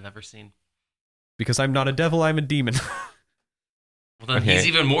devil that I've ever seen. Because I'm not a devil, I'm a demon. Well, then he's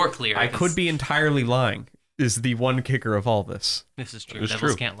even more clear. I could be entirely lying, is the one kicker of all this. This is true.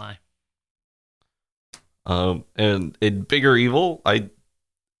 Devils can't lie. And in bigger evil,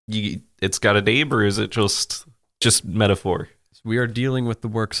 it's got a name, or is it just metaphor? We are dealing with the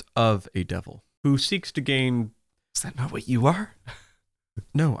works of a devil who seeks to gain... Is that not what you are?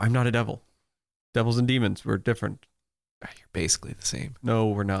 No, I'm not a devil. Devils and demons, we're different. You're basically the same. No,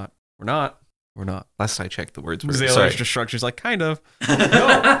 we're not. We're not. We're not. Last I checked, the words were... Zalia just shrugged. She's like, kind of.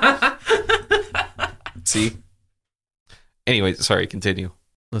 No. See? Anyway, sorry, continue.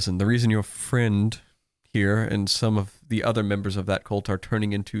 Listen, the reason your friend here and some of the other members of that cult are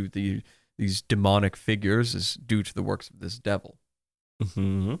turning into these demonic figures is due to the works of this devil.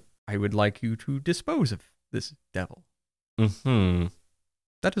 Mm-hmm. I would like you to dispose of this devil. Mm-hmm.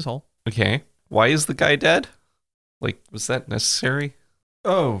 That is all. Okay. Why is the guy dead? Like, was that necessary?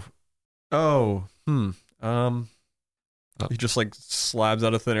 He just like slabs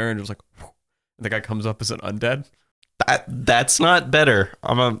out of thin air and just like, and the guy comes up as an undead. That's not better.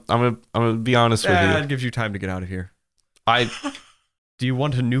 I'm gonna be honest with you. It gives you time to get out of here. Do you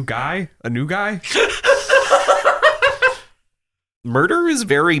want a new guy? A new guy? Murder is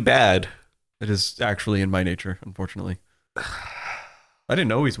very bad. It is actually in my nature, unfortunately. I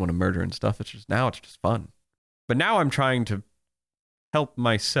didn't always want to murder and stuff. It's just now it's just fun. But now I'm trying to help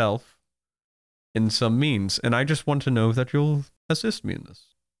myself in some means, and I just want to know that you'll assist me in this.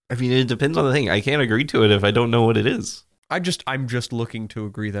 I mean, it depends on the thing. I can't agree to it if I don't know what it is. I'm just looking to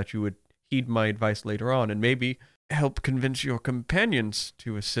agree that you would heed my advice later on and maybe help convince your companions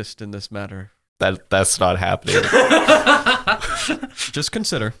to assist in this matter. That's not happening. Just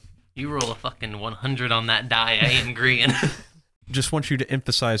consider. You roll a fucking 100 on that die, I ain't agreeing. Just want you to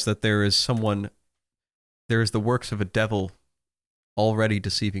emphasize that there is the works of a devil already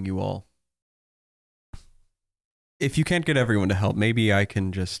deceiving you all. If you can't get everyone to help, maybe I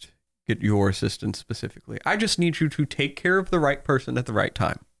can just get your assistance specifically. I just need you to take care of the right person at the right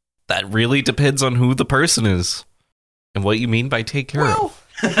time. That really depends on who the person is and what you mean by take care of.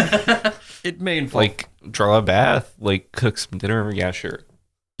 It may involve... Like, draw a bath, like, cook some dinner, yeah, sure.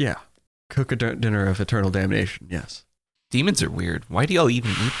 Yeah. Cook a dinner of eternal damnation, yes. Demons are weird. Why do y'all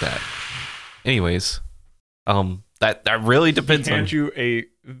even eat that? Anyways, that really depends on... Hand you a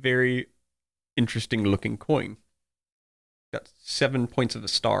very interesting looking coin. Got 7 points of a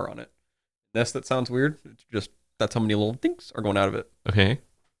star on it. Yes, that sounds weird. It's just, that's how many little things are going out of it. Okay.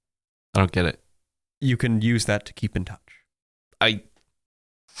 I don't get it. You can use that to keep in touch.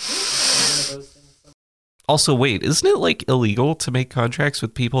 Also, wait, isn't it like illegal to make contracts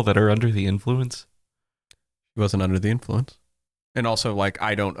with people that are under the influence? He wasn't under the influence. And also, like,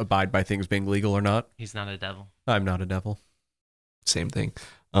 I don't abide by things being legal or not. He's not a devil. I'm not a devil. Same thing.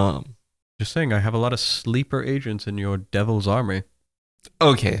 Just saying, I have a lot of sleeper agents in your devil's army.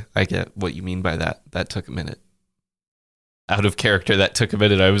 Okay, I get what you mean by that. That took a minute. Out of character, that took a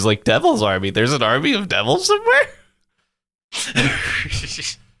minute. I was like, devil's army? There's an army of devils somewhere?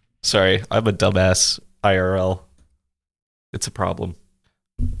 Sorry, I'm a dumbass IRL. It's a problem.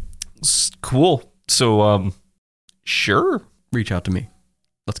 Cool. So, sure. Reach out to me.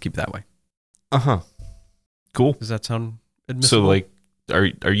 Let's keep it that way. Uh-huh. Cool. Does that sound admissible? So, like,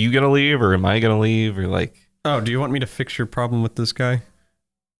 are you gonna leave, or am I gonna leave, or like... Oh, do you want me to fix your problem with this guy?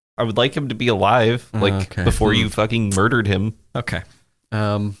 I would like him to be alive, like, before you fucking murdered him. Okay.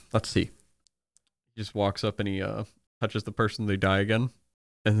 Let's see. He just walks up and he touches the person, they die again.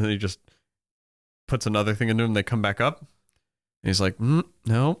 And then he just puts another thing into them, they come back up. And he's like,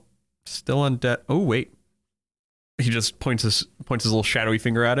 no, still undead. Oh, wait. He just points his little shadowy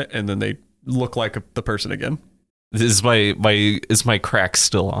finger at it, and then they look like the person again. Is my crack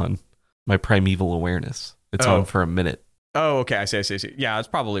still on? My primeval awareness. It's on for a minute. Oh, okay. I see. Yeah, it's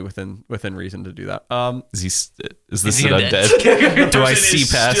probably within reason to do that. Is this an undead? Do I see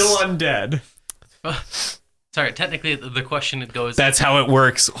past? Still undead. Sorry, technically the question goes... That's how it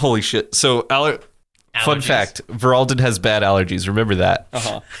works. Holy shit. So, fun fact, Veralden has bad allergies. Remember that.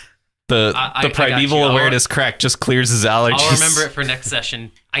 Uh-huh. The primeval awareness crack just clears his allergies. I'll remember it for next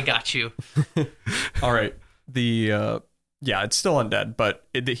session. I got you. All right. Yeah, it's still undead, but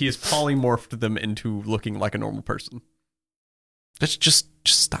he has polymorphed them into looking like a normal person. Just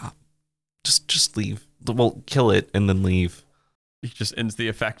stop. Just leave. Well, kill it and then leave. He just ends the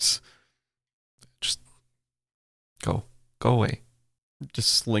effects. Just go away.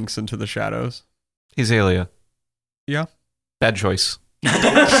 Just slinks into the shadows. Azalea. Yeah. Bad choice. I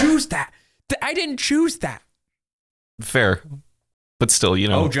didn't choose that. I didn't choose that. Fair. But still, you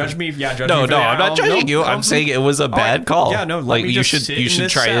know. Oh, judge me. Yeah, judge me. No, I'm not judging you. I'm saying it was a bad call. Yeah, no, like me you just should sit in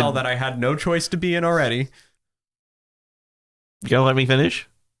this try cell that I had no choice to be in already. You gonna let me finish?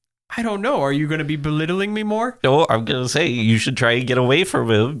 I don't know. Are you going to be belittling me more? No, I'm gonna say you should try and get away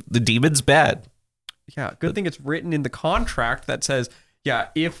from him. The demon's bad. Yeah, good thing it's written in the contract that says, yeah,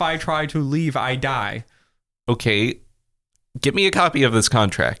 if I try to leave, I die. Okay, get me a copy of this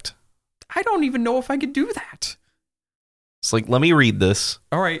contract. I don't even know if I could do that. It's like, let me read this.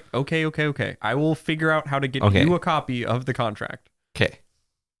 All right. Okay. I will figure out how to get you a copy of the contract. Okay.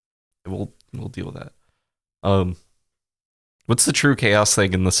 We'll deal with that. What's the true chaos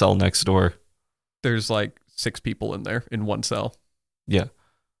thing in the cell next door? There's like 6 people in there in one cell. Yeah.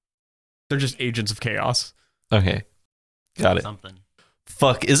 They're just agents of chaos. Okay. Got it. Something.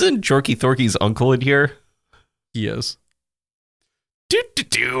 Fuck, isn't Jorky Thorky's uncle in here? He is.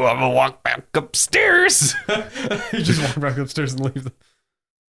 I'm gonna walk back upstairs. You just walk back upstairs and leave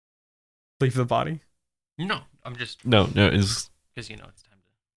the body. No, I'm just no. It's because it's time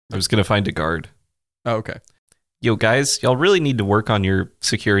to. I was gonna find a guard. Oh, okay. Yo, guys, y'all really need to work on your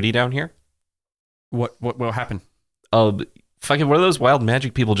security down here. What will happen? Fucking one of those wild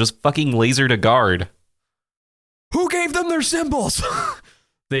magic people just fucking lasered a guard. Who gave them their symbols?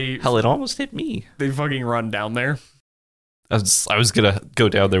 Hell, it almost hit me. They fucking run down there. I was gonna go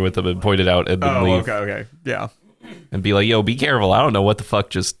down there with them and point it out and then leave. Okay. Yeah. And be like, yo, be careful. I don't know what the fuck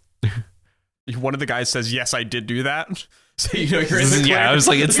just... One of the guys says, yes, I did do that. So you know you're in the clear. Yeah, I was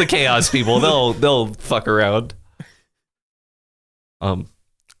like, it's the chaos people. They'll fuck around.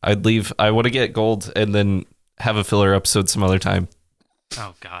 I'd leave. I want to get gold and then have a filler episode some other time.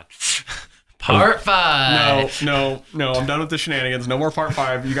 Oh, God. Part 5. No. I'm done with the shenanigans. No more part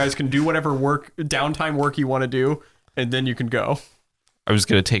 5. You guys can do whatever downtime work you want to do, and then you can go. I was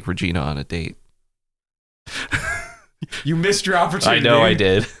going to take Regina on a date. You missed your opportunity. I know I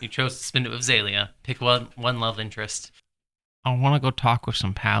did. You chose to spend it with Zalia. Pick one love interest. I want to go talk with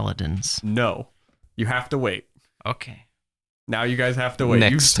some paladins. No. You have to wait. Okay. Now you guys have to wait.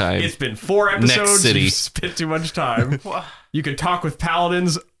 Next time. It's been 4 episodes. Next city. You spent too much time. You can talk with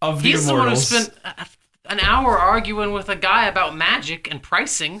paladins of the He's immortals. the one who spent an hour arguing with a guy about magic and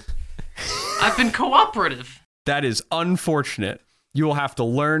pricing. I've been cooperative. That is unfortunate. You will have to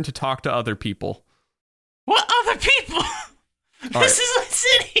learn to talk to other people. What other people? This is a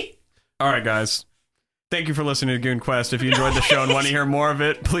city. All right, guys. Thank you for listening to Goon Quest. If you enjoyed the show and want to hear more of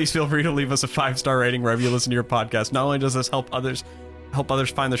it, please feel free to leave us a 5-star rating wherever you listen to your podcast. Not only does this help others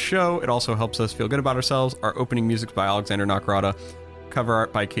find the show, it also helps us feel good about ourselves. Our opening music's by Alexander Nakarada, cover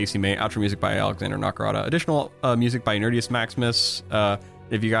art by Casey May, outro music by Alexander Nakarada, additional music by Nerdius Maximus.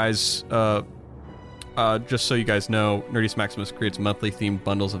 If you guys, just so you guys know, Nerdius Maximus creates monthly themed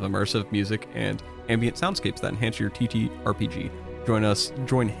bundles of immersive music and ambient soundscapes that enhance your TTRPG.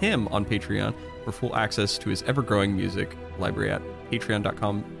 Join him on Patreon for full access to his ever-growing music library at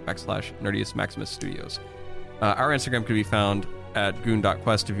patreon.com/Nerdius Maximus Studios. Our Instagram can be found at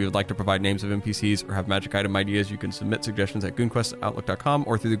goon.quest. If you would like to provide names of NPCs or have magic item ideas, you can submit suggestions at goonquest@outlook.com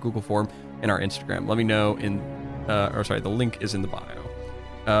or through the Google form in our Instagram. Let me know the link is in the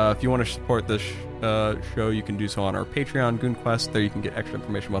bio. If you want to support this show, you can do so on our Patreon, Goon Quest. There you can get extra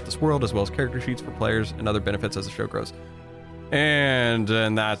information about this world, as well as character sheets for players and other benefits as the show grows. And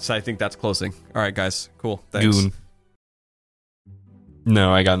I think that's closing. All right, guys. Cool. Thanks. Goon.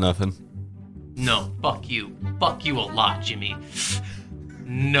 No, I got nothing. No, fuck you. Fuck you a lot, Jimmy.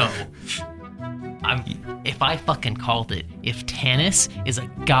 No. If I fucking called it, if Tanis is a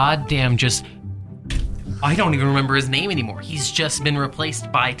goddamn just... I don't even remember his name anymore. He's just been replaced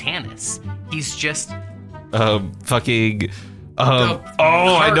by Tanis. He's just... Fucking...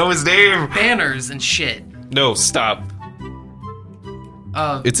 I know his name! Banners and shit. No, stop.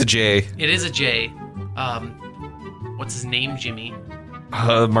 It's a J. It is a J. What's his name, Jimmy?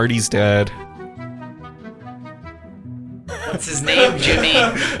 Marty's dad. What's his name, Jimmy?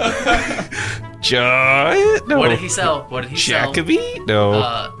 John? No. What did he sell? Jacoby?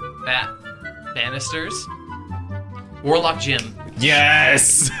 No. Bannisters? Warlock Jim.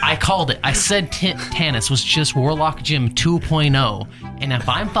 Yes! I called it. I said Tanis was just Warlock Jim 2.0. And if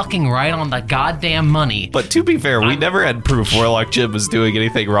I'm fucking right on the goddamn money... But to be fair, we never had proof Warlock Jim was doing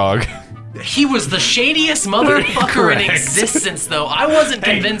anything wrong. He was the shadiest motherfucker in existence, though. I wasn't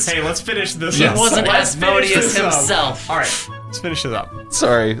convinced... Hey, let's finish this He up. wasn't Asmodeus himself. All right, let's finish it up.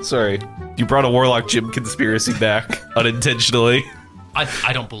 Sorry. You brought a Warlock Jim conspiracy back, unintentionally.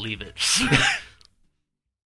 I don't believe it.